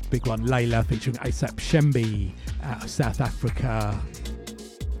big one, Layla, featuring ASAP Shembe out of South Africa.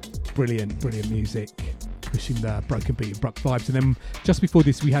 Brilliant music, pushing the Broken Beat and Bruk vibes. And then just before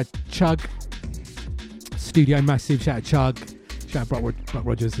this we had Chug, Studio Massive, shout out Chug, shout out Bruk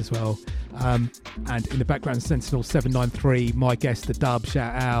Rogers as well. And in the background, Sentinel 793, my guest, the dub,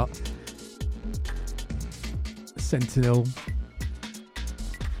 shout out Sentinel.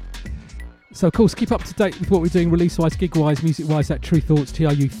 So of course keep up to date with what we're doing release-wise, gig-wise, music-wise at Tru Thoughts,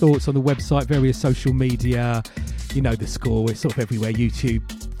 TRU Thoughts on the website, various social media, you know the score, we're sort of everywhere, YouTube,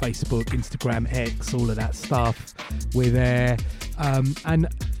 Facebook, Instagram, X, all of that stuff, we're there. And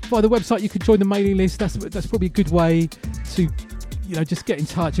via the website you can join the mailing list. That's probably a good way to, you know, just get in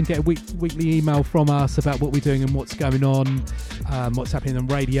touch and get a weekly email from us about what we're doing and what's going on, what's happening on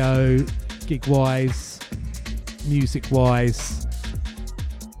radio, gig-wise, music-wise.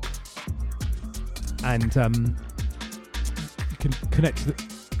 And you can connect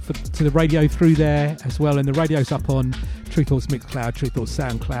to the radio through there as well. And the radio's up on Tru Thoughts Mixcloud, Tru Thoughts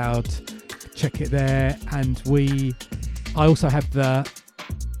SoundCloud. Check it there. And I also have the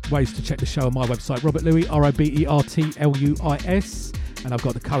ways to check the show on my website, Robert Louis, ROBERTLUIS. And I've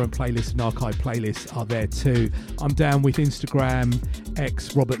got the current playlist and archive playlists are there too. I'm down with Instagram,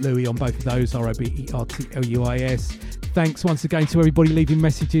 X, Robert Louis on both of those, ROBERTLUIS. Thanks once again to everybody leaving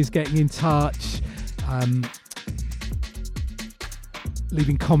messages, getting in touch.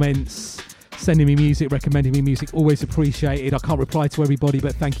 Leaving comments, sending me music, recommending me music, always appreciated. I can't reply to everybody,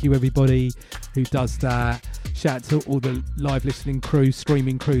 but thank you everybody who does that. Shout out to all the live listening crew,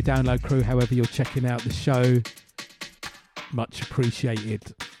 streaming crew, download crew, however you're checking out the show. Much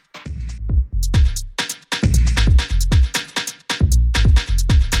appreciated.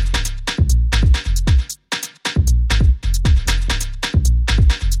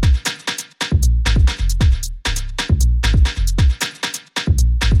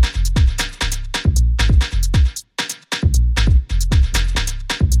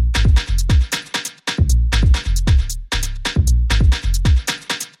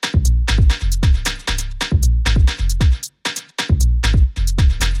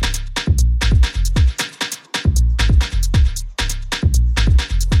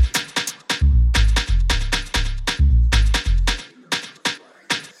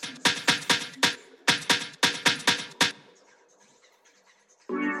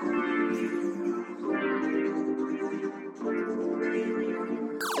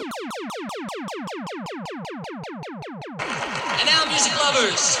 And now, music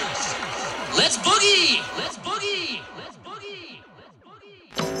lovers, let's boogie! Let's boogie! Let's boogie! Let's boogie!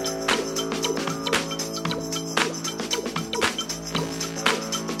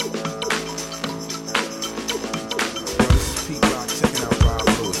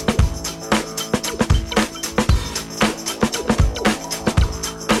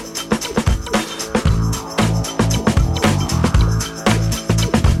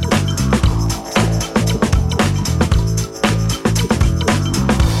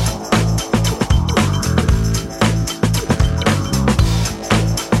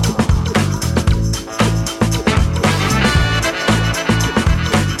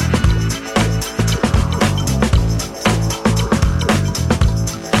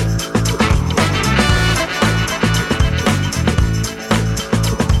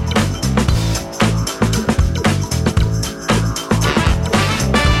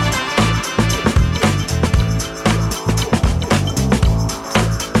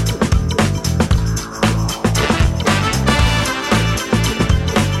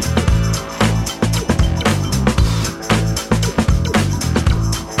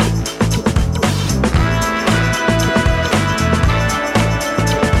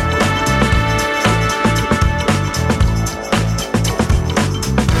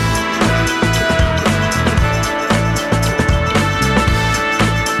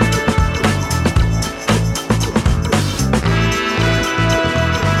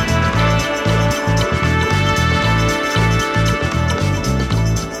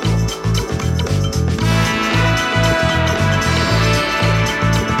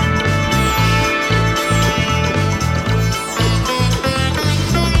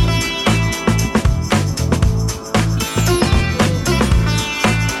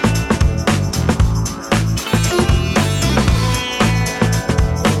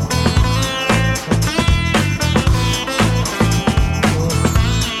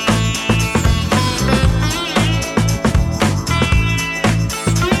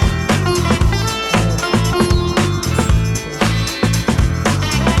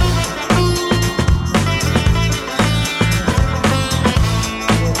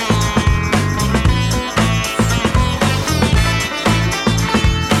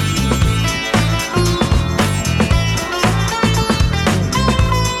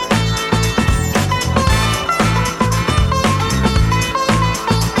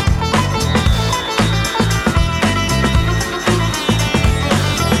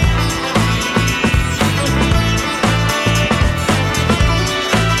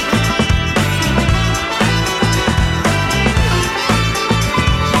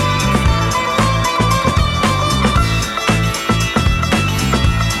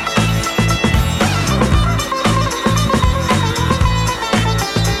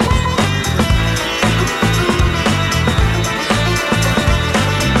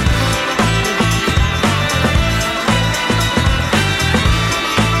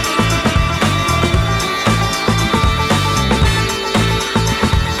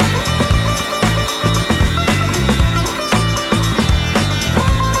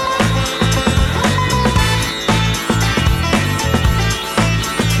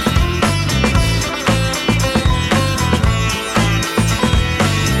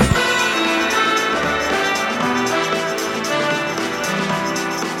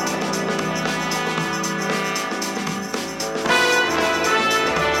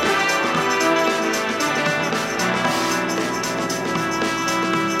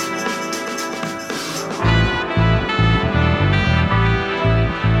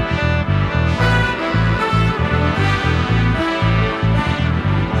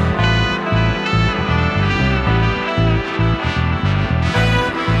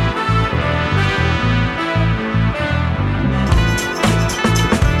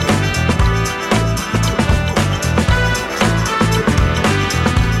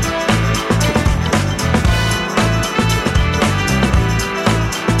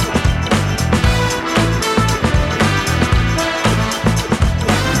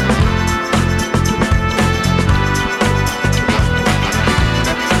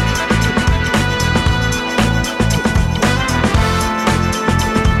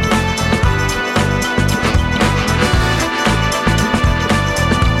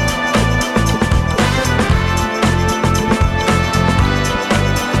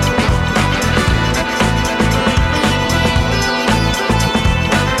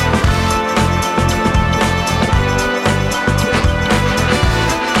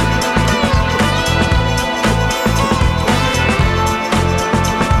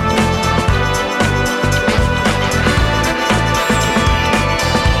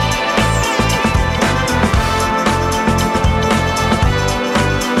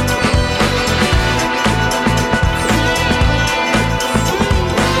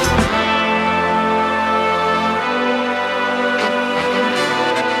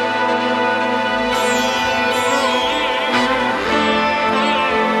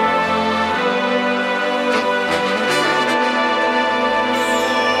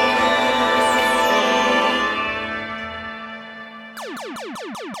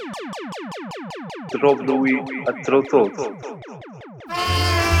 Rob Louis at Tru Thoughts.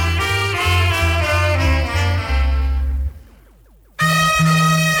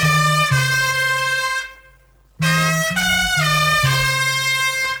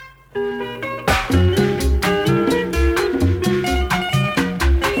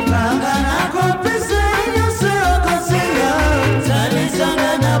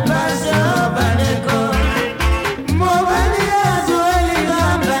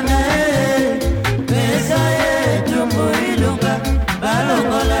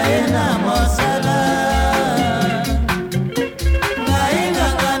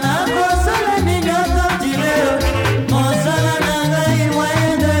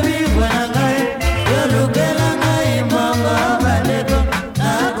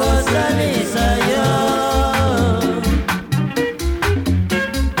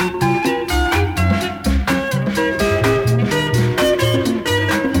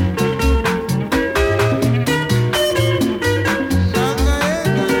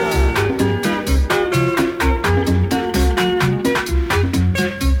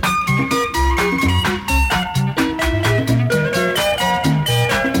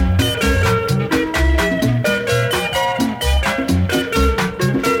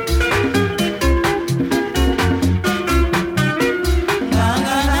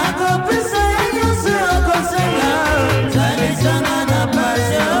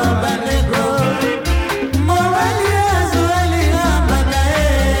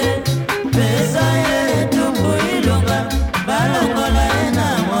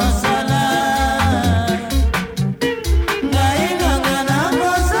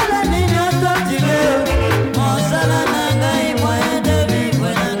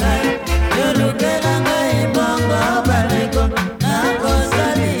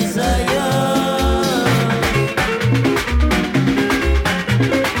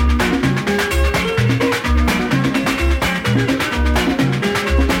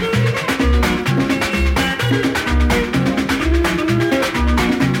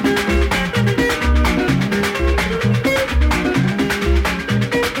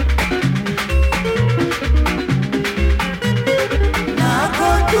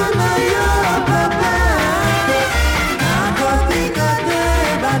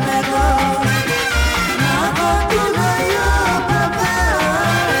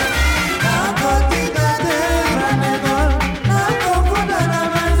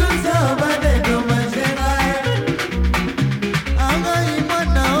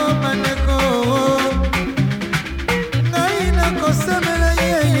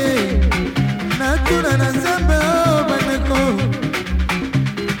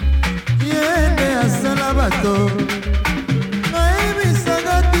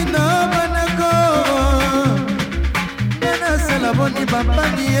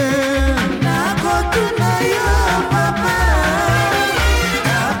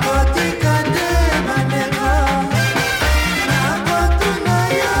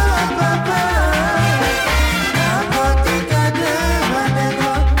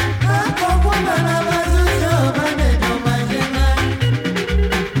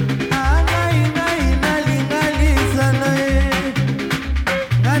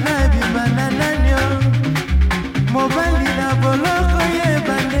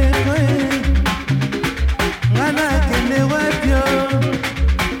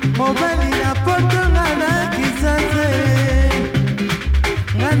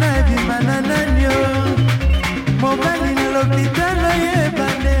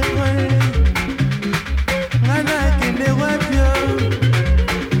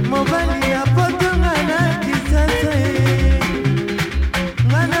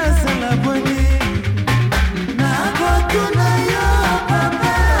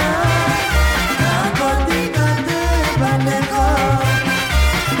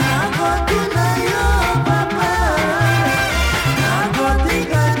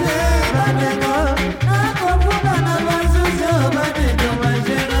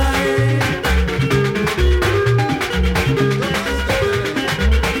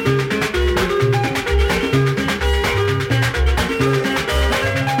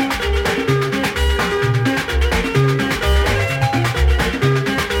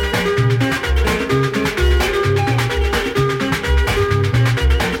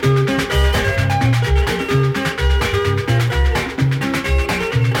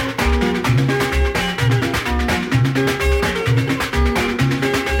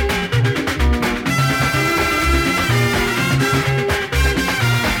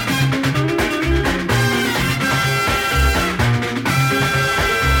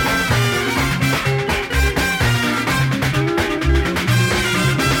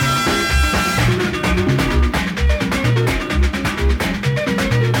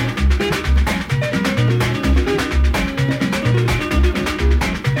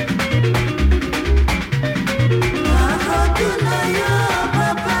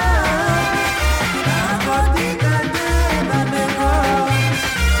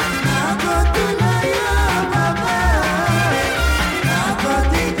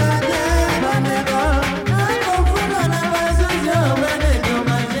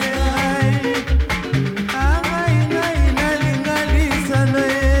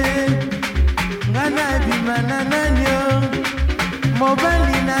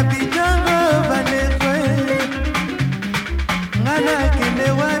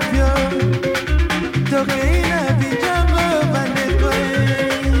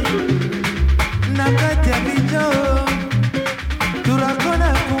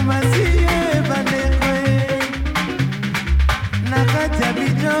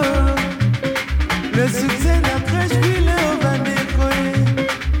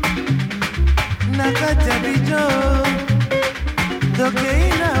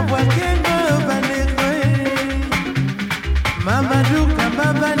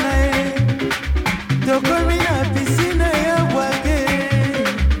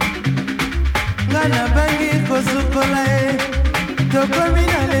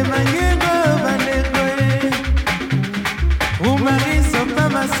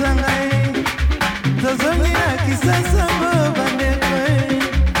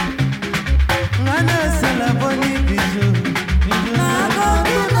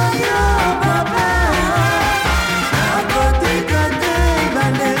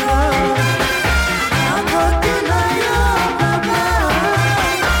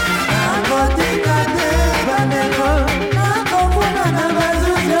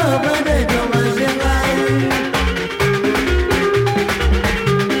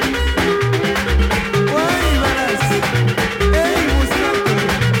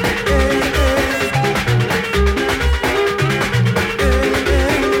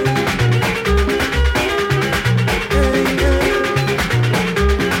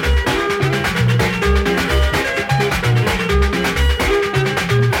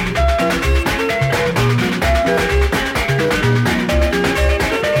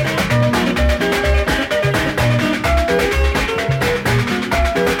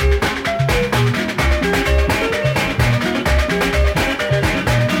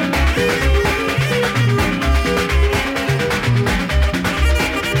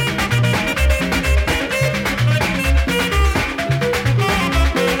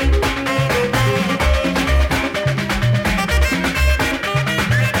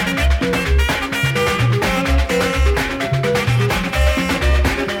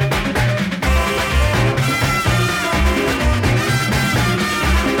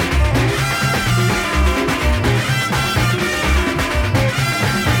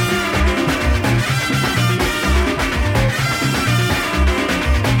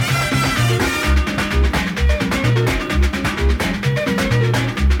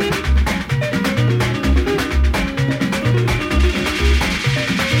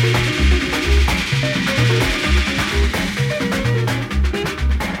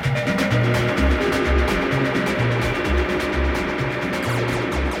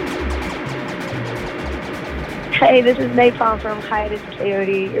 Hey, this is Napalm from Hiatus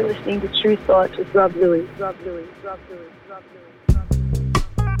Kaiyote. You're listening to Tru Thoughts with Rob Louie. Rob Louie. Rob Louie. Rob Louie.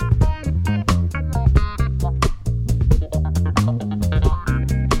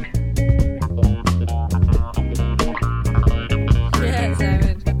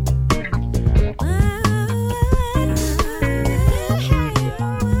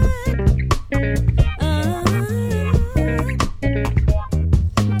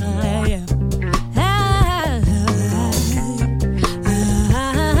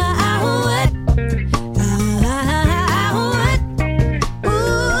 What?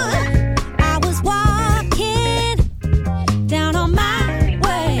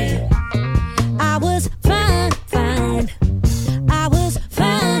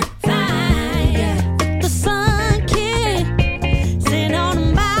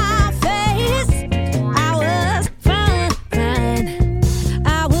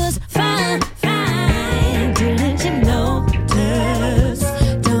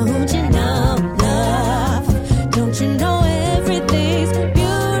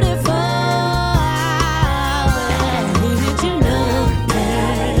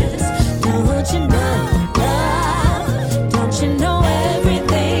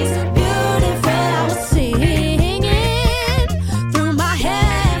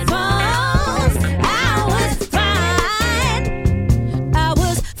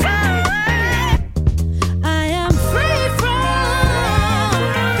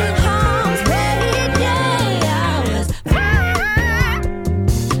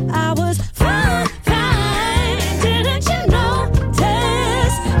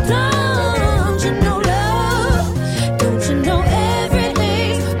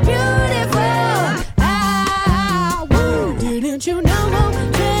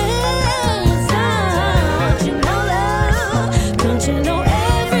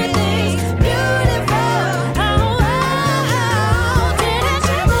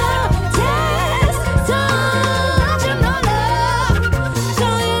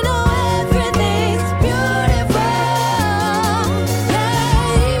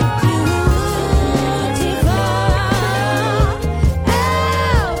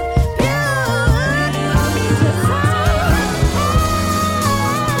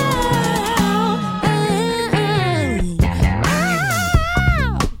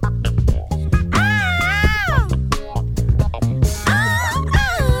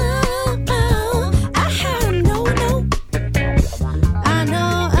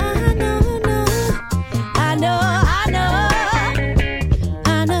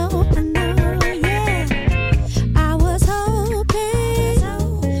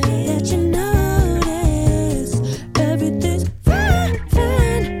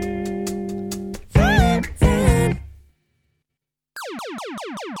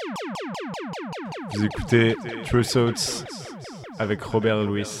 Vous écoutez Tru Thoughts avec Robert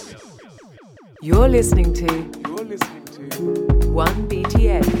Louis. You're listening to One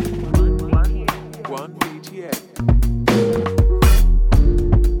BTN. One BTN.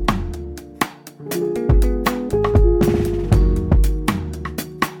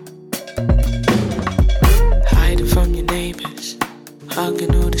 Hiding from your neighbors,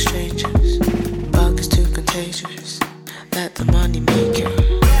 hugging all the strangers. Bug is too contagious. Let the money make you.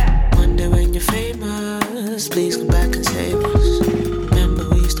 Wonder when you're famous, please come back and save us. Remember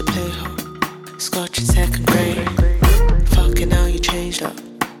we used to play home, Scotch in second grade. Fucking now you changed up.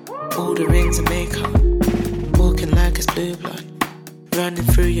 All the rings and makeup, walking like it's blue blood, running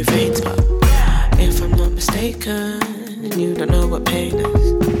through your veins. But if I'm not mistaken, you don't know what pain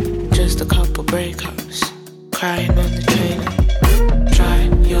is. Just a couple breakups, crying on the train. Dry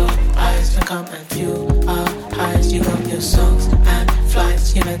your eyes and come and fuel our highs. You got your songs and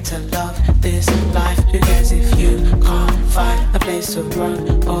flights. You're meant to love this life. Who cares if you can't find a place to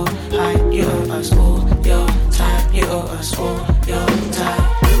run or hide? You owe us all your time. You owe us all your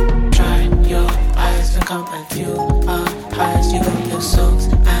time. Dry your eyes and come and fuel our highs. You got your songs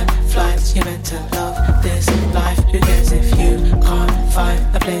and flights. You're meant to love this life. Who cares if you can't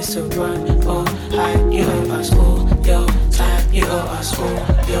find a place to run or hide? You owe us all your time. You owe us all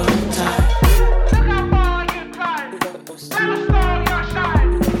your time. Look how far you climb. Let us know your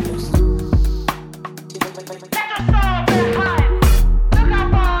shine. Let us know behind. Look how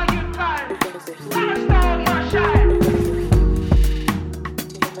far you climb. Let us know your shine.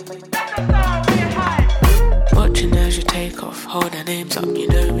 Let us know behind. Watching as you take off, hold our names up, you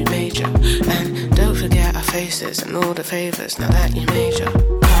know we major. And don't forget our faces and all the favors now that you major.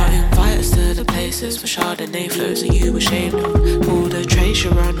 Invite us to the places for Chardonnay flows that you ashamed of. All the traits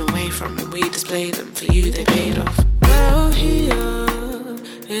you run away from when we displayed them for you, they paid off. Well, here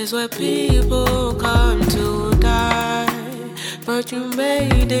is where people come to die, but you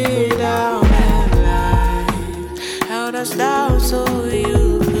made it out alive. Held us down so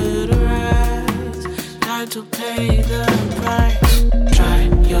you could rise. Time to pay the price. Dry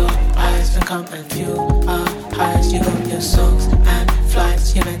your eyes and come and fuel our highs. You got your songs and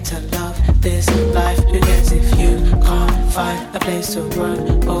flights. You're meant to love this life. Who cares if you can't find a place to run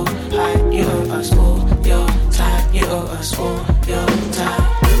or hide? You owe us all your time. You owe us all your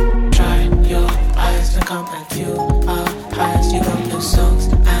time. Dry your eyes and come and fuel our highs. You got your songs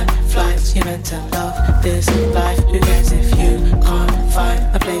and flights. You're meant to love this life. Who cares if you can't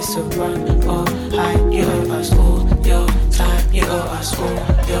find a place to run or hide? You owe us all your time. You owe us all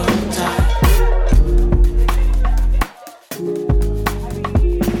your time.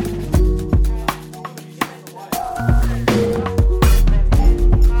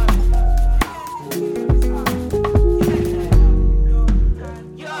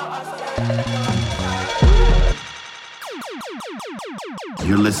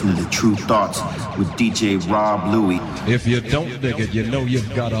 You're listening to Tru Thoughts with DJ Rob Louie. If you don't dig it, you know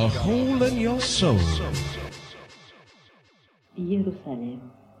you've got a hole in your soul.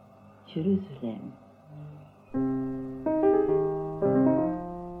 Jerusalem, Jerusalem.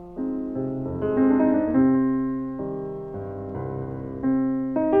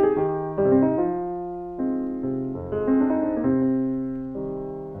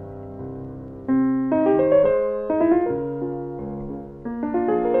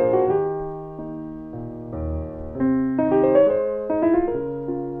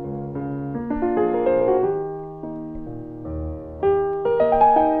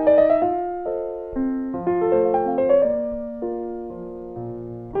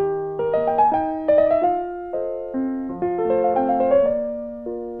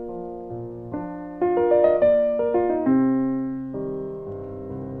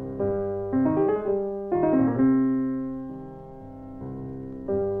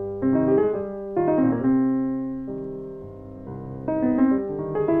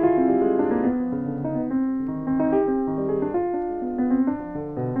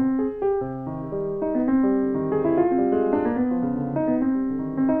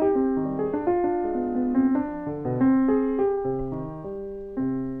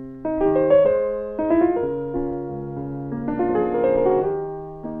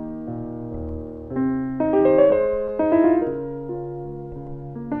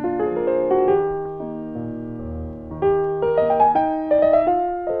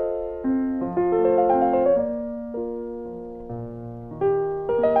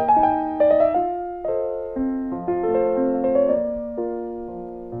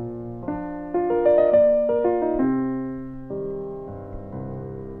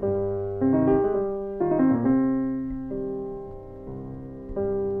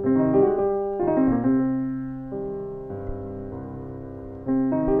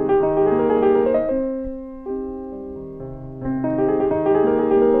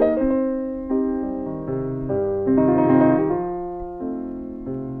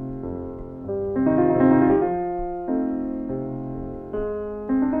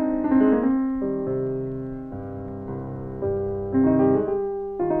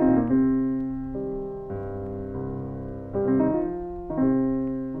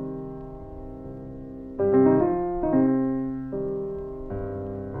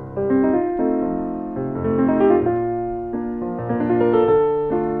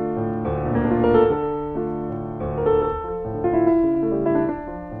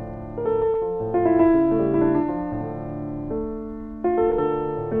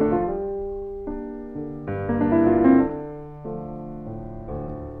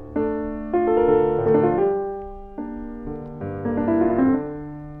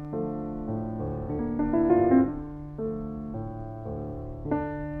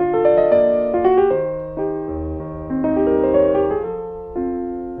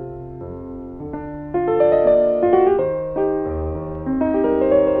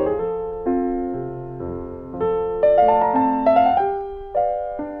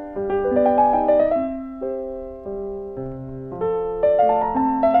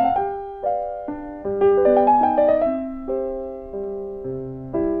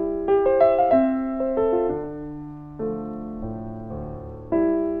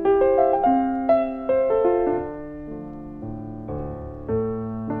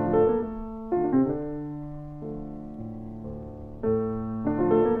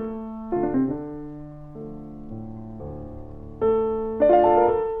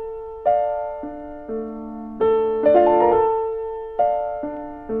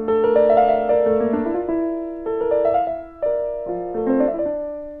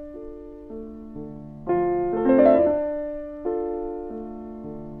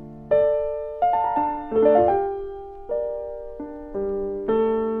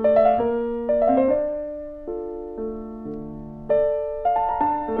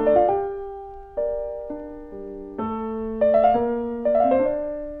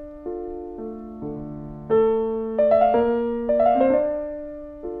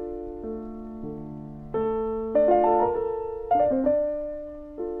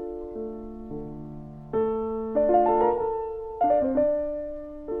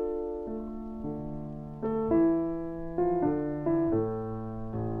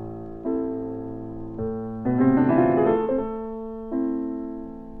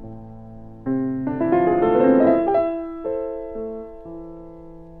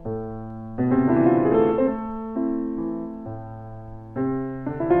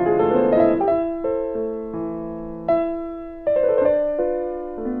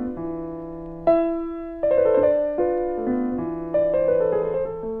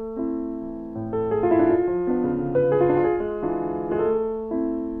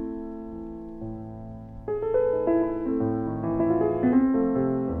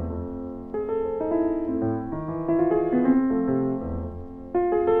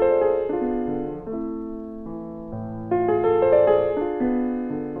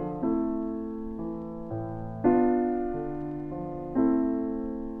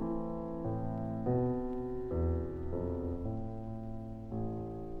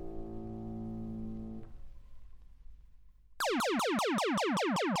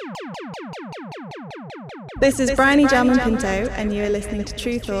 This is Bryony Jam and Pinto, and you are listening to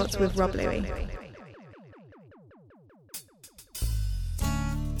Tru Thoughts with Rob Louis.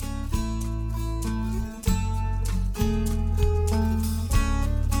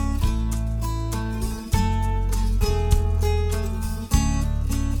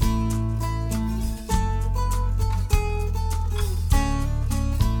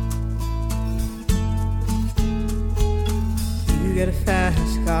 You get a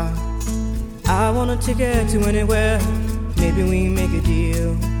fast car, I want a ticket to anywhere. Maybe we make a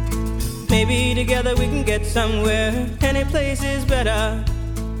deal. Maybe together we can get somewhere. Any place is better.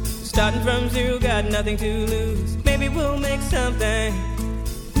 Starting from zero, got nothing to lose. Maybe we'll make something.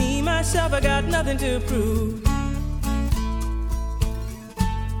 Me, myself, I got nothing to prove.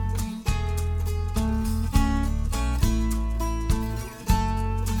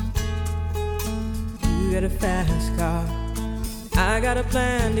 You get a fast car, I got a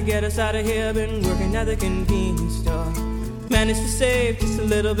plan to get us out of here. Been working at the convenience store. Managed to save just a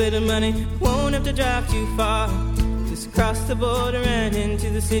little bit of money. Won't have to drive too far. Just cross the border and into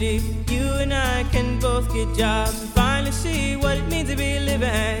the city. You and I can both get jobs and finally see what it means to be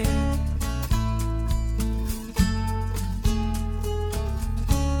living.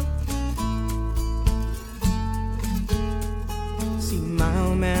 See, my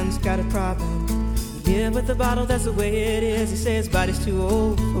old man's got a problem. Yeah, but the bottle, that's the way it is. He says his body's too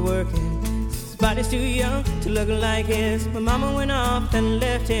old for working. His body's too young to look like his. My mama went off and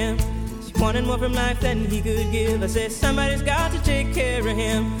left him. She wanted more from life than he could give. I said, somebody's got to take care of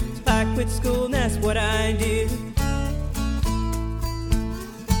him. So I quit school and that's what I did.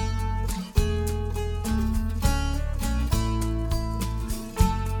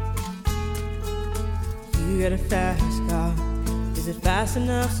 You got a fast car. Is it fast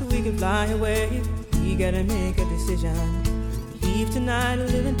enough so we can fly away? We gotta make a decision. Leave tonight or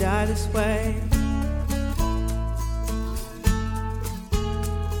live and die this way.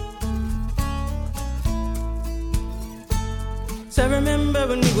 So I remember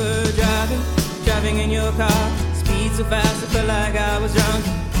when we were driving in your car. Speed so fast I felt like I was drunk.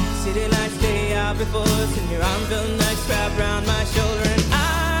 City lights lay out before us, and your arm felt nice wrapped around my shoulder. And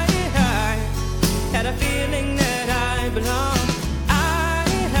I had a feeling that I belonged.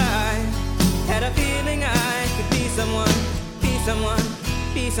 Had a feeling I could be someone, be someone,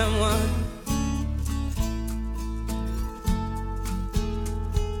 be someone.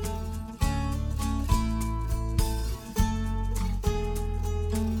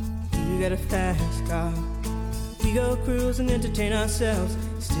 You got a fast car. We go cruise and entertain ourselves.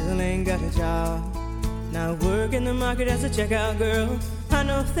 Still ain't got a job. Now work in the market as a checkout girl. I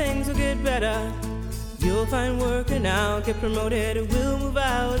know things will get better. You'll find work and I'll get promoted. We'll move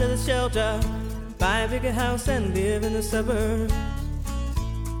out of the shelter, buy a bigger house and live in the suburbs.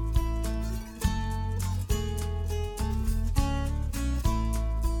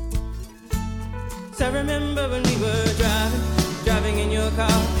 So I remember when we were driving in your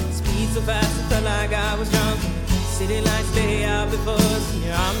car. Speed so fast I felt like I was drunk. City lights lay out before us, and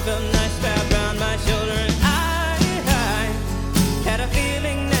your arm felt nice wrapped around my shoulder. And I had a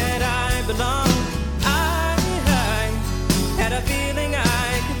feeling that I belonged. Had a feeling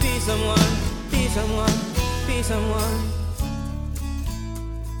I could be someone, be someone, be someone.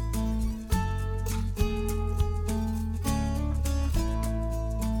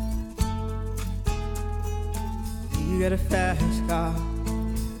 You got a fast car.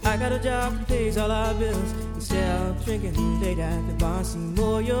 I got a job that pays all our bills. Instead of drinking late at the bar, see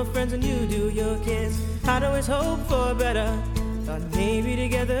more your friends than you do your kids. I'd always hope for better. Thought maybe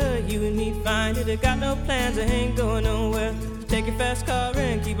together you and me find it. I got no plans, I ain't going nowhere. So take your fast car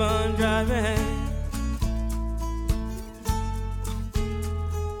and keep on driving.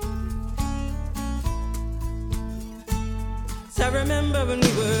 So I remember when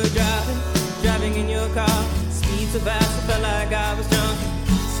we were driving in your car. Speed so fast I felt like I was drunk.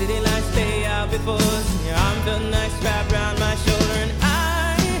 City lights lay out before us, and your arm felt nice wrapped around my shoulder. And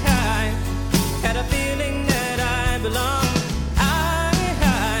I had a feeling that I belonged.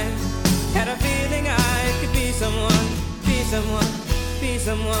 Had a feeling I could be someone, be someone, be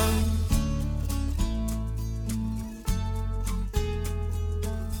someone.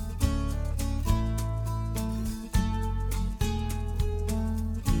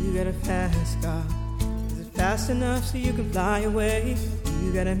 You got a fast car. Is it fast enough so you can fly away?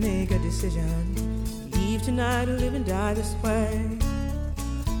 You gotta make a decision. Leave tonight or live and die this way.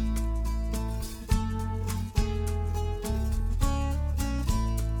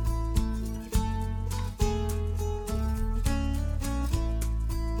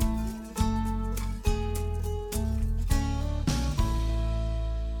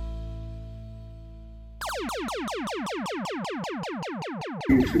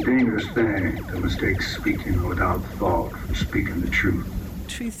 It's a dangerous thing to mistake speaking without thought for speaking the truth.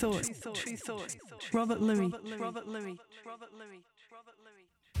 Tru Thoughts. Tru Thoughts. Robert Louis. Robert Louis. Robert Louis. Robert Louis.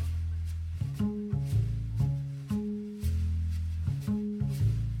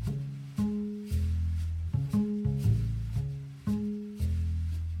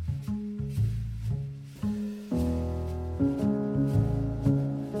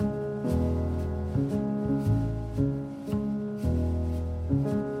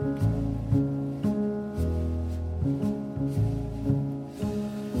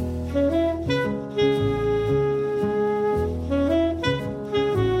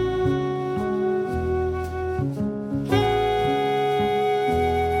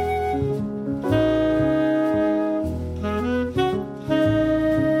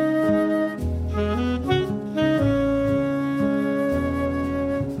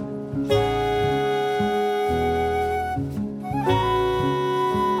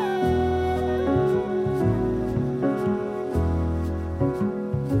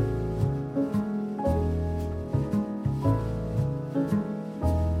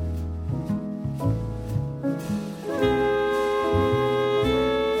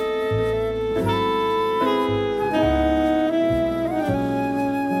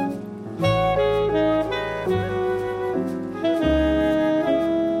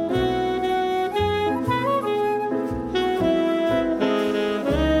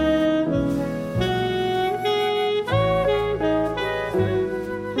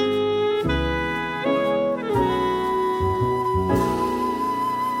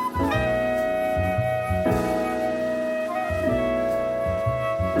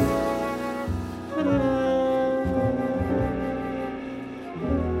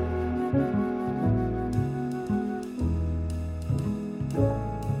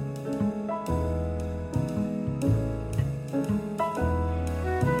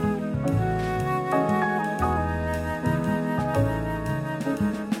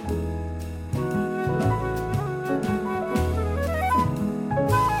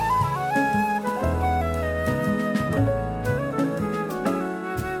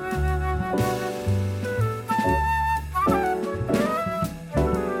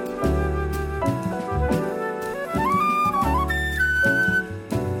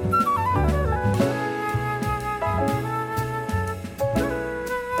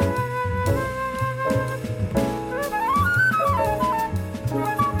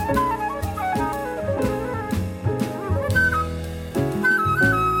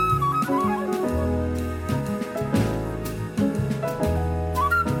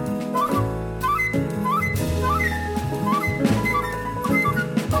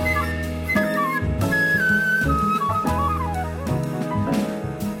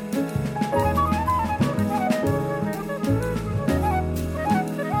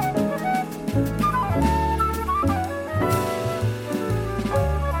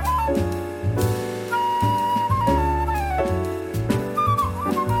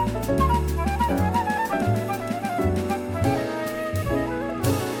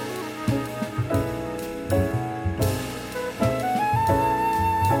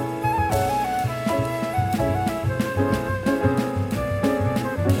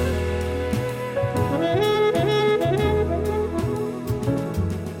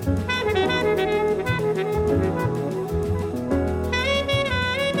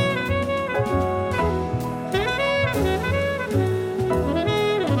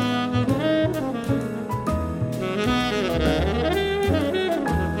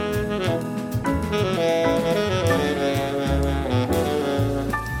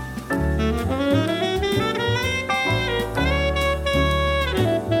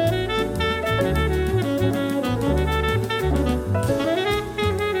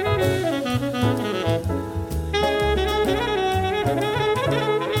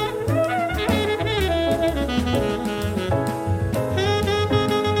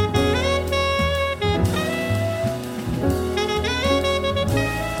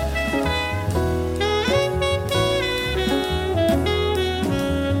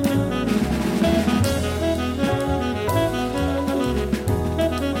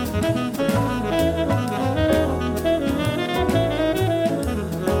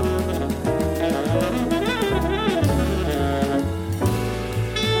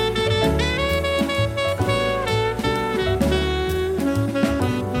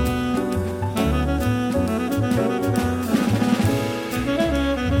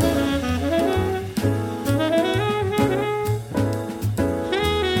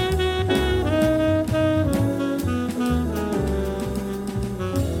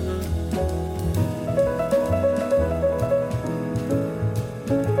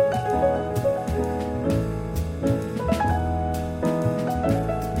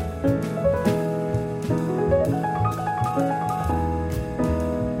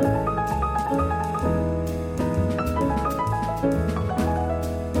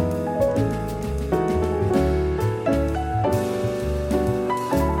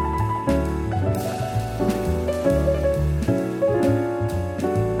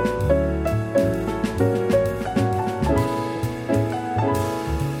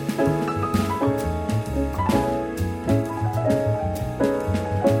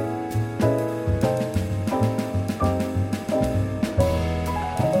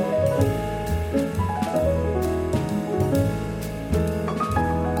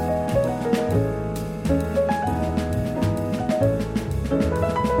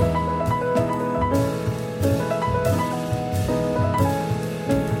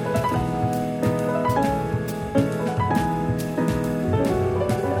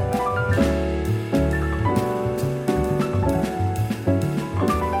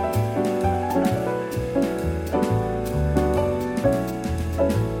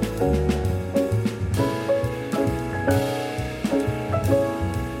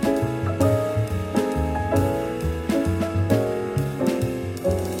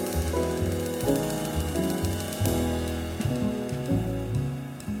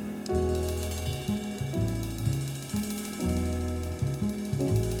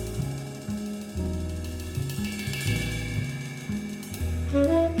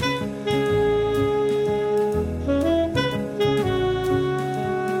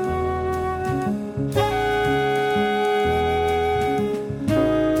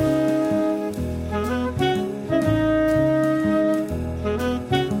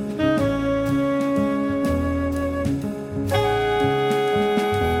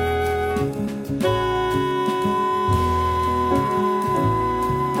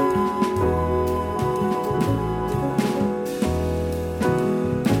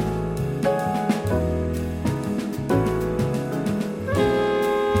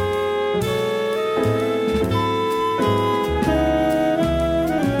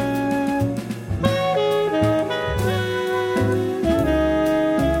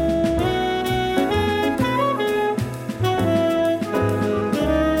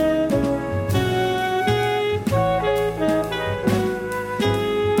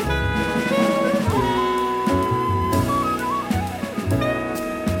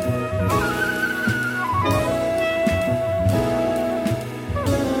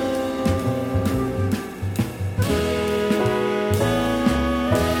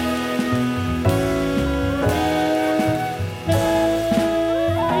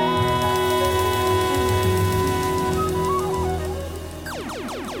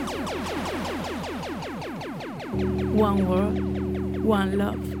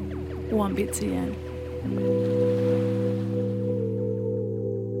 1BTN.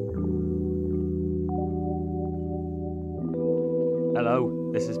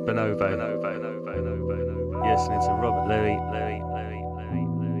 Hello, this is Bonobo. You're listening to Robert Louis.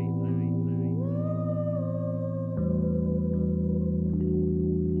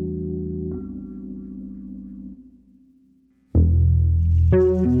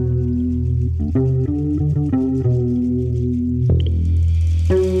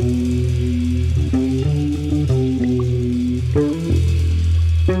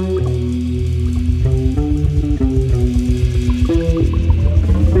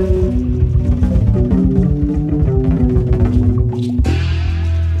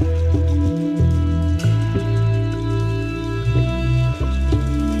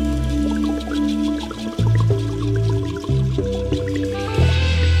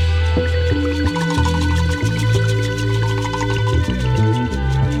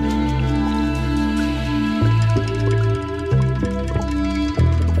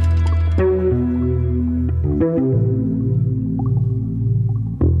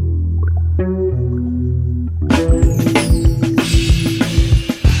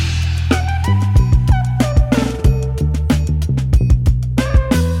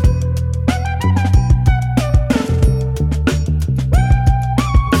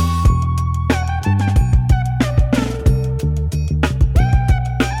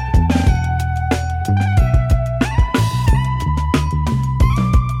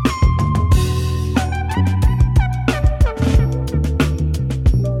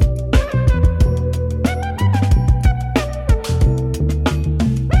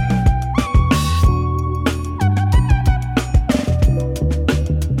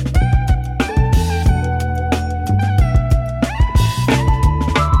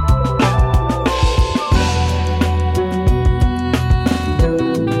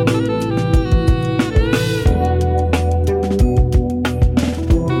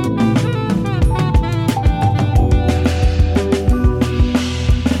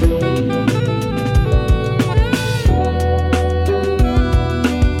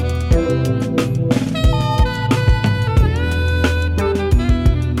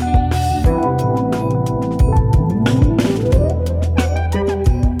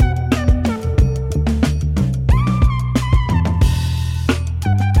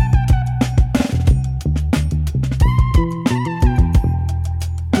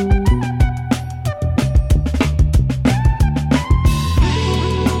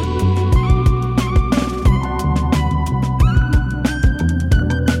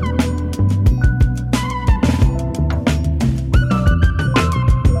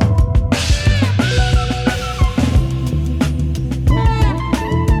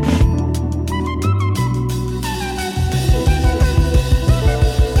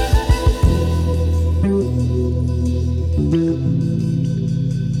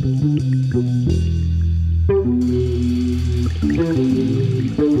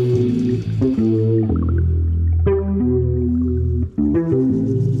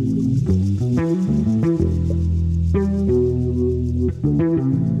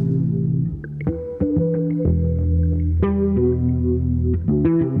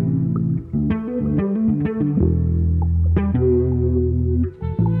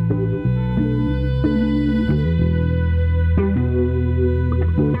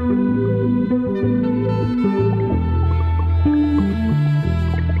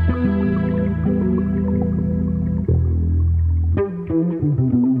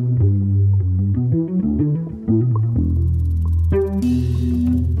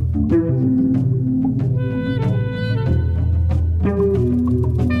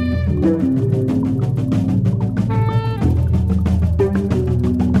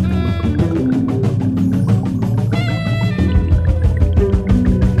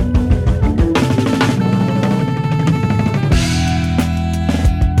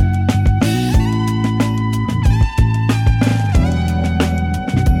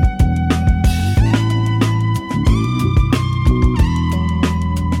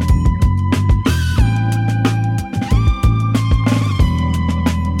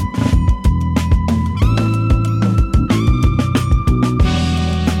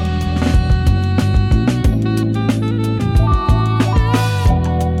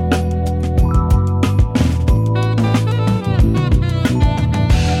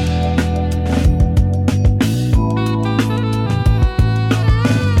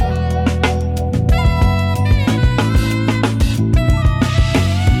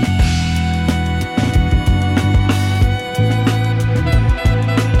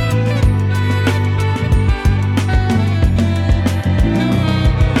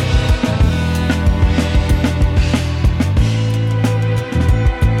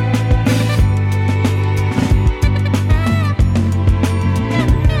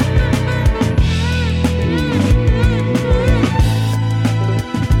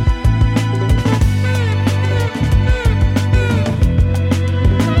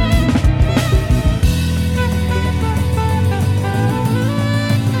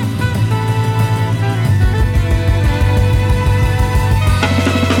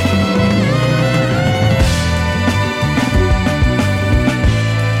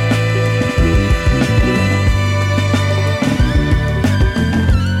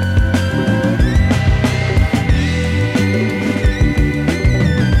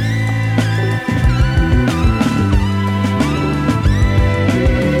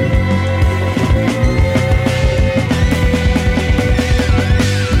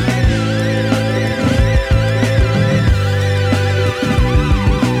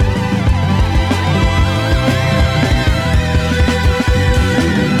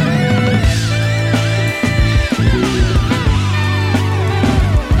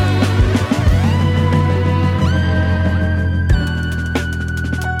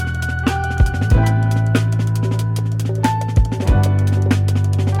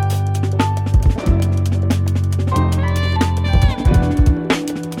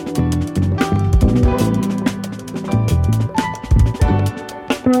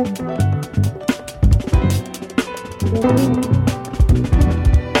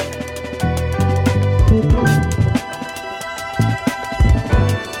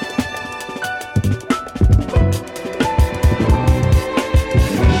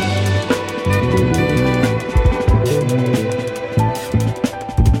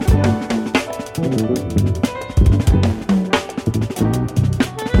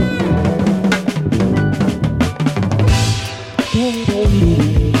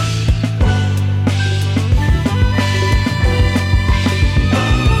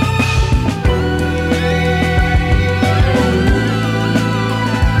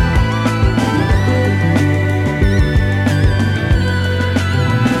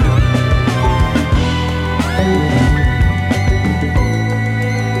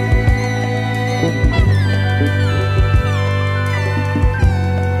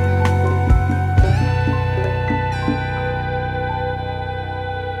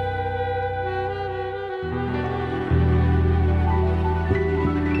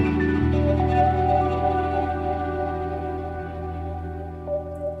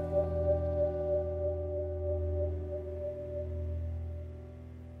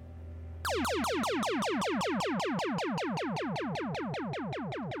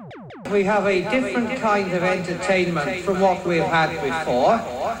 We have a different kind of entertainment from what we've had before.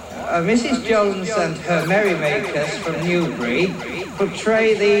 Mrs. Jones and her merrymakers from Newbury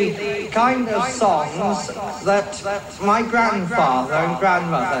portray the kind of songs that my grandfather and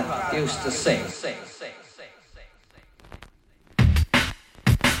grandmother used to sing.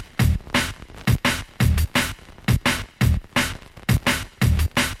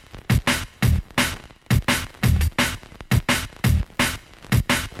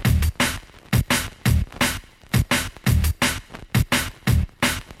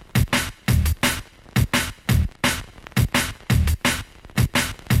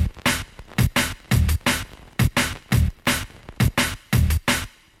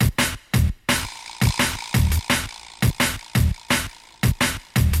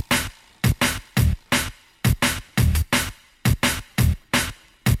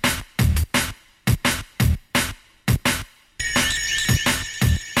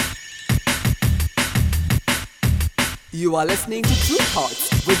 You are listening to Tru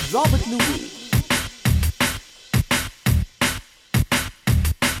Thoughts with Robert Louis.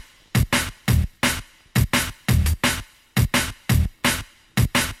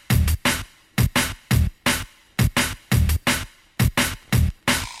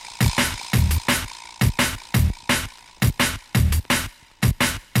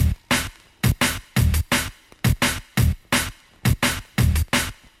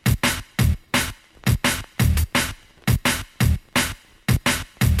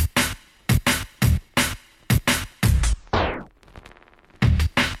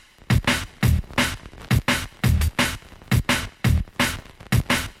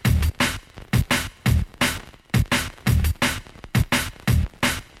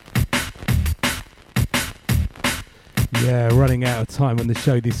 Running out of time on the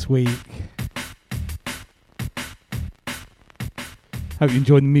show this week. Hope you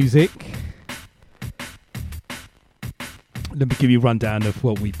enjoyed the music. Let me give you a rundown of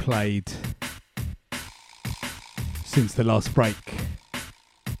what we played since the last break.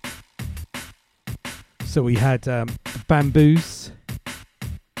 So we had Bamboos,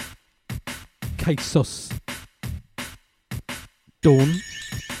 Quesos Dawn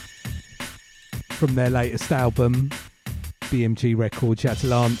from their latest album, BMG Records. Shout out to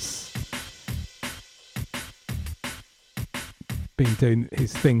Lance. Been doing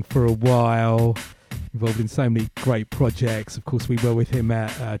his thing for a while, involved in so many great projects. Of course, we were with him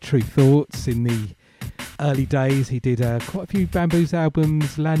at Tru Thoughts in the early days. He did quite a few Bamboos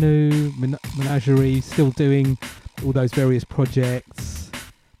albums, Lanu, Menagerie, still doing all those various projects.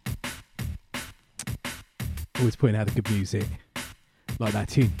 Always putting out the good music, like that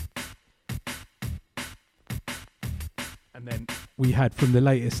tune. And then we had from the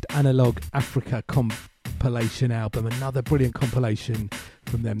latest Analog Africa compilation album, another brilliant compilation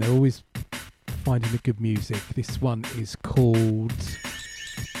from them. They're always finding the good music. This one is called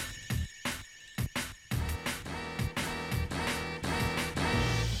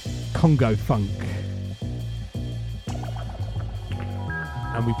Congo Funk.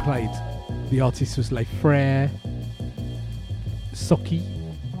 And we played, the artist was Les Frères Soki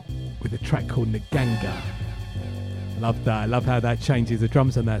with a track called Nganga. Love that. I love how that changes. The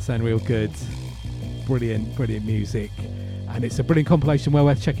drums on that sound real good. Brilliant, brilliant music. And it's a brilliant compilation, well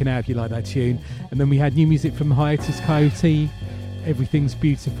worth checking out if you like that tune. And then we had new music from Hiatus Kaiyote, Everything's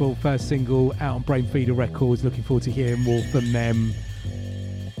Beautiful, first single out on Brain Feeder Records. Looking forward to hearing more from them.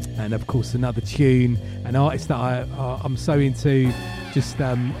 And of course another tune, an artist that I'm so into, just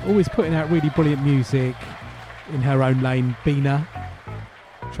always putting out really brilliant music in her own lane, BINA,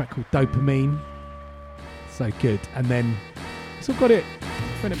 a track called Dopamine, so good. And then it's all got it,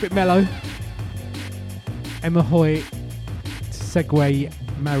 went a bit mellow, Emma Hoyt, Segway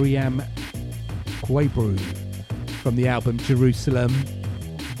Mariam Kwebru from the album Jerusalem,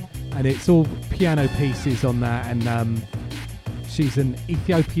 and it's all piano pieces on that, and she's an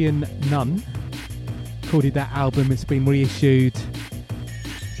Ethiopian nun, recorded that album, it's been reissued.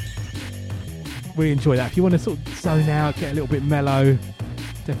 Really enjoy that. If you want to sort of zone out, get a little bit mellow,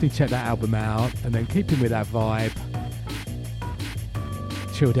 definitely check that album out, and then keeping with that vibe,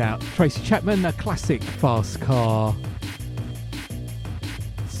 chilled out, Tracy Chapman, a classic Fast Car.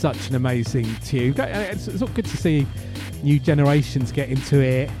 Such an amazing tune. It's all good to see new generations get into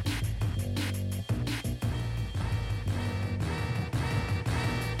it.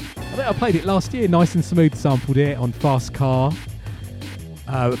 I think I played it last year. Nice and Smooth sampled it on Fast Car.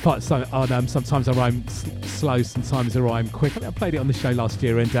 Sometimes I rhyme slow, sometimes I rhyme quick. I think I played it on the show last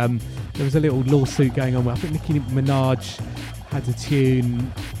year, and there was a little lawsuit going on where I think Nicki Minaj had a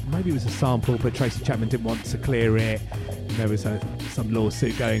tune, maybe it was a sample, but Tracy Chapman didn't want to clear it. And there was some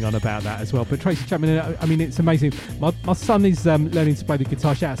lawsuit going on about that as well. But Tracy Chapman, I mean, it's amazing. My son is learning to play the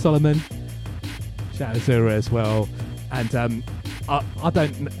guitar. Shout out Solomon, shout out Zura as well. And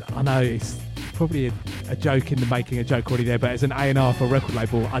I know it's probably a joke in the making, a joke already there, but as an A&R for a record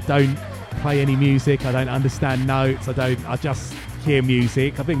label, I don't play any music, I don't understand notes, I just hear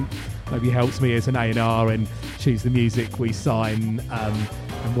music. I think maybe helps me as an A&R and choose the music we sign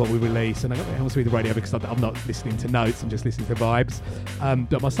and what we release, and it helps me with the radio because I'm not listening to notes, I'm just listening to vibes.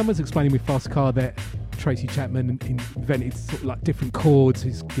 But my son was explaining with Fast Car that Tracy Chapman invented sort of like different chords.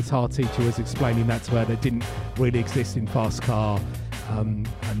 His guitar teacher was explaining that to her, that didn't really exist in Fast Car. And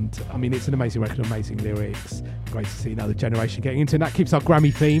I mean, it's an amazing record, amazing lyrics. Great to see another generation getting into it. And that keeps our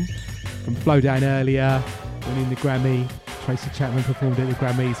Grammy theme from Flowdan earlier, winning the Grammy. Tracy Chapman performed at the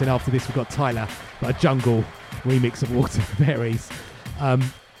Grammys, and after this we've got Tyla, a jungle remix of Water from Aries. And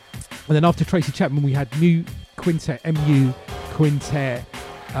then after Tracy Chapman we had new Quintet, MU Quintet,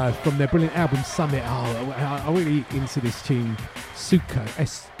 from their brilliant album Summit. I'm really into this tune, Sukha,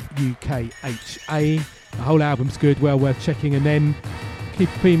 Sukha. The whole album's good, well worth checking. And then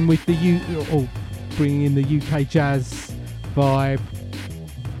keeping with bringing in the UK jazz vibe,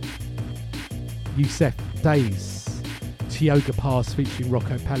 Yussef Days, Tioga Pass featuring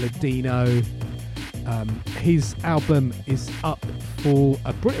Rocco Palladino. His album is up for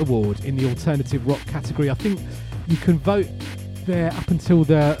a Brit Award in the alternative rock category. I think you can vote there up until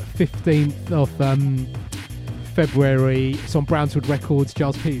the 15th of February. It's on Brownswood Records,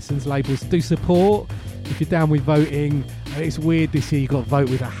 Giles Peterson's labels. Do support if you're down with voting. It's weird this year, you've got to vote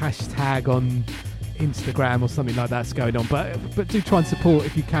with a hashtag on Instagram or something like that's going on, but do try and support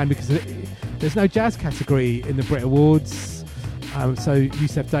if you can, because there's no jazz category in the Brit Awards. So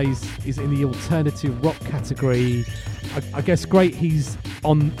Yussef Days is in the alternative rock category. I guess great he's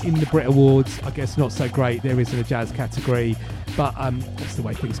in the Brit Awards. I guess not so great there isn't a jazz category, but that's the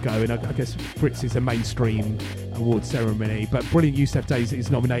way things go. And I guess Brits is a mainstream award ceremony. But brilliant, Yussef Days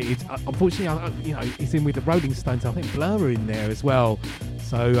is nominated. Unfortunately, he's in with the Rolling Stones. I think Blur are in there as well.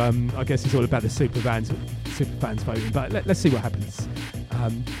 So I guess it's all about the super fans voting. But let's see what happens.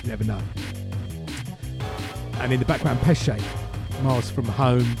 You never know. And in the background, Pesce, Miles from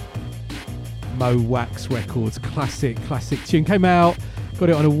Home, Mo Wax Records, classic tune, came out, got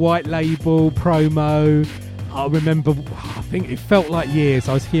it on a white label promo. I remember, I think it felt like years,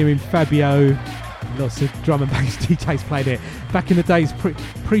 I was hearing Fabio, lots of drum and bass DJs played it back in the days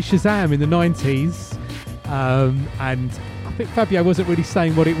pre-Shazam in the 90s, and I think Fabio wasn't really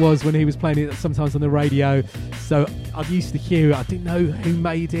saying what it was when he was playing it sometimes on the radio, so I used to hear it, I didn't know who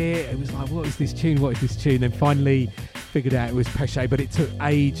made it. It was like, what is this tune, then finally figured out it was Pesce, but it took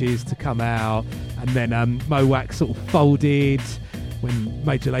ages to come out, and then Mo Wax sort of folded when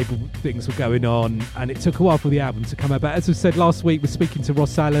major label things were going on, and it took a while for the album to come out. But as I said last week, we're speaking to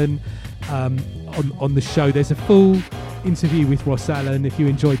Ross Allen on the show. There's a full interview with Ross Allen. If you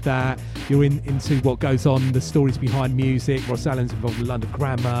enjoyed that, you're into what goes on, the stories behind music. Ross Allen's involved with London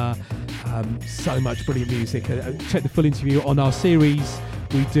Grammar, so much brilliant music. Check the full interview on our series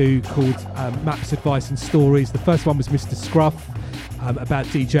we do called Maps, Advice and Stories. The first one was Mr. Scruff, about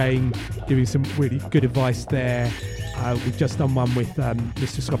DJing, giving some really good advice there. We've just done one with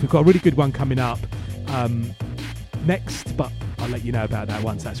Mr. Scruff. We've got a really good one coming up next, but I'll let you know about that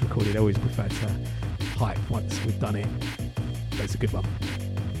once that's recorded. I always prefer to hype once we've done it. That's a good one.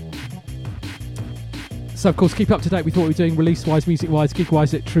 So, of course, keep up to date with what we're doing release-wise, music-wise,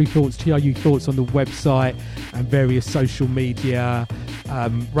 gig-wise at Tru Thoughts, TRU Thoughts on the website and various social media.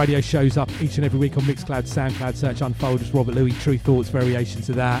 Radio shows up each and every week on Mixcloud, SoundCloud. Search Unfold as Robert Louis, Tru Thoughts, variations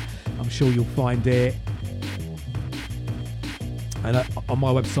of that. I'm sure you'll find it. And on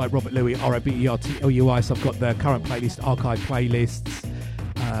my website, Robert Louis, ROBERTLUIS, I've got the current playlist, archive playlists,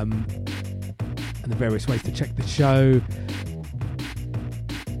 and the various ways to check the show.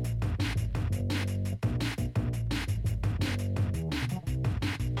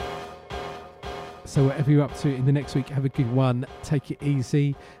 So whatever you're up to in the next week, have a good one. Take it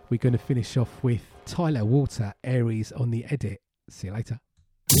easy. We're going to finish off with Tyla Water, Aries on the edit. See you later.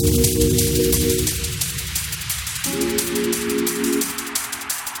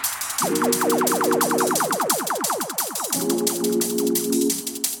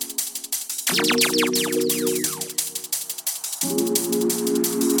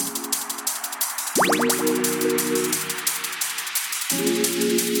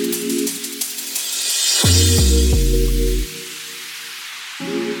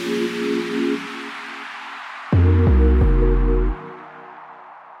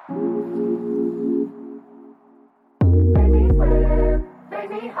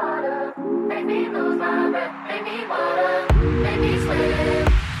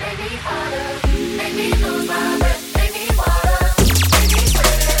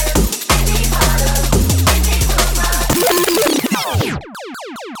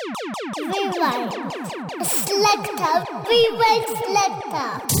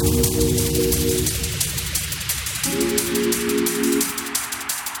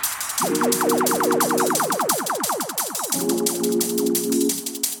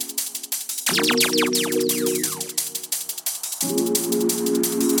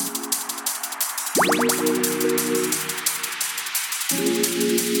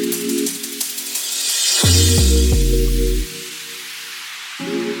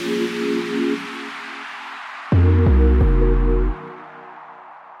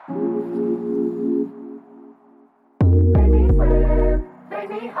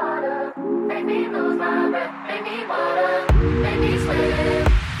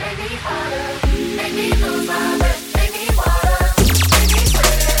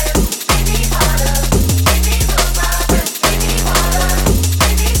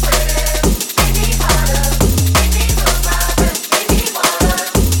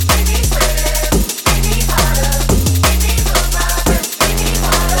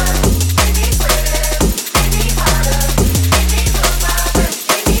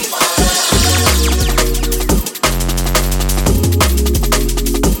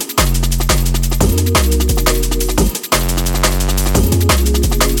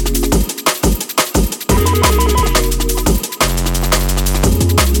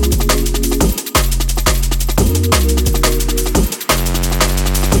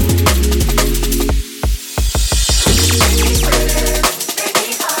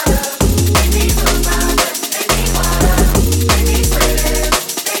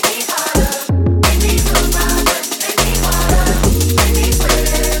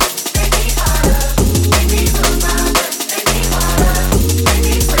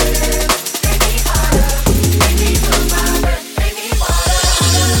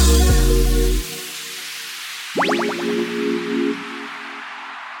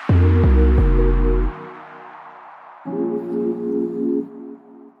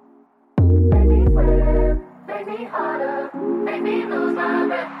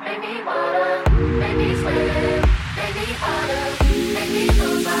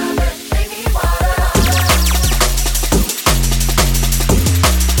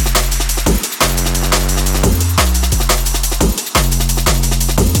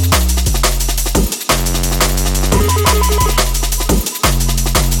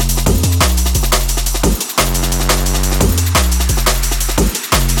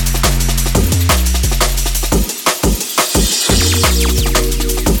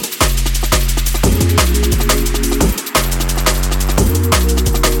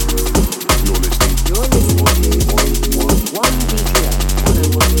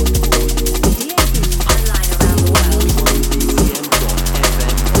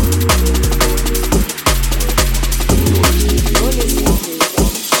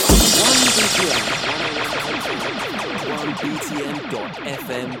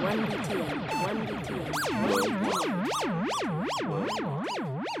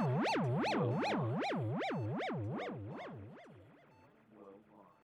 BTM.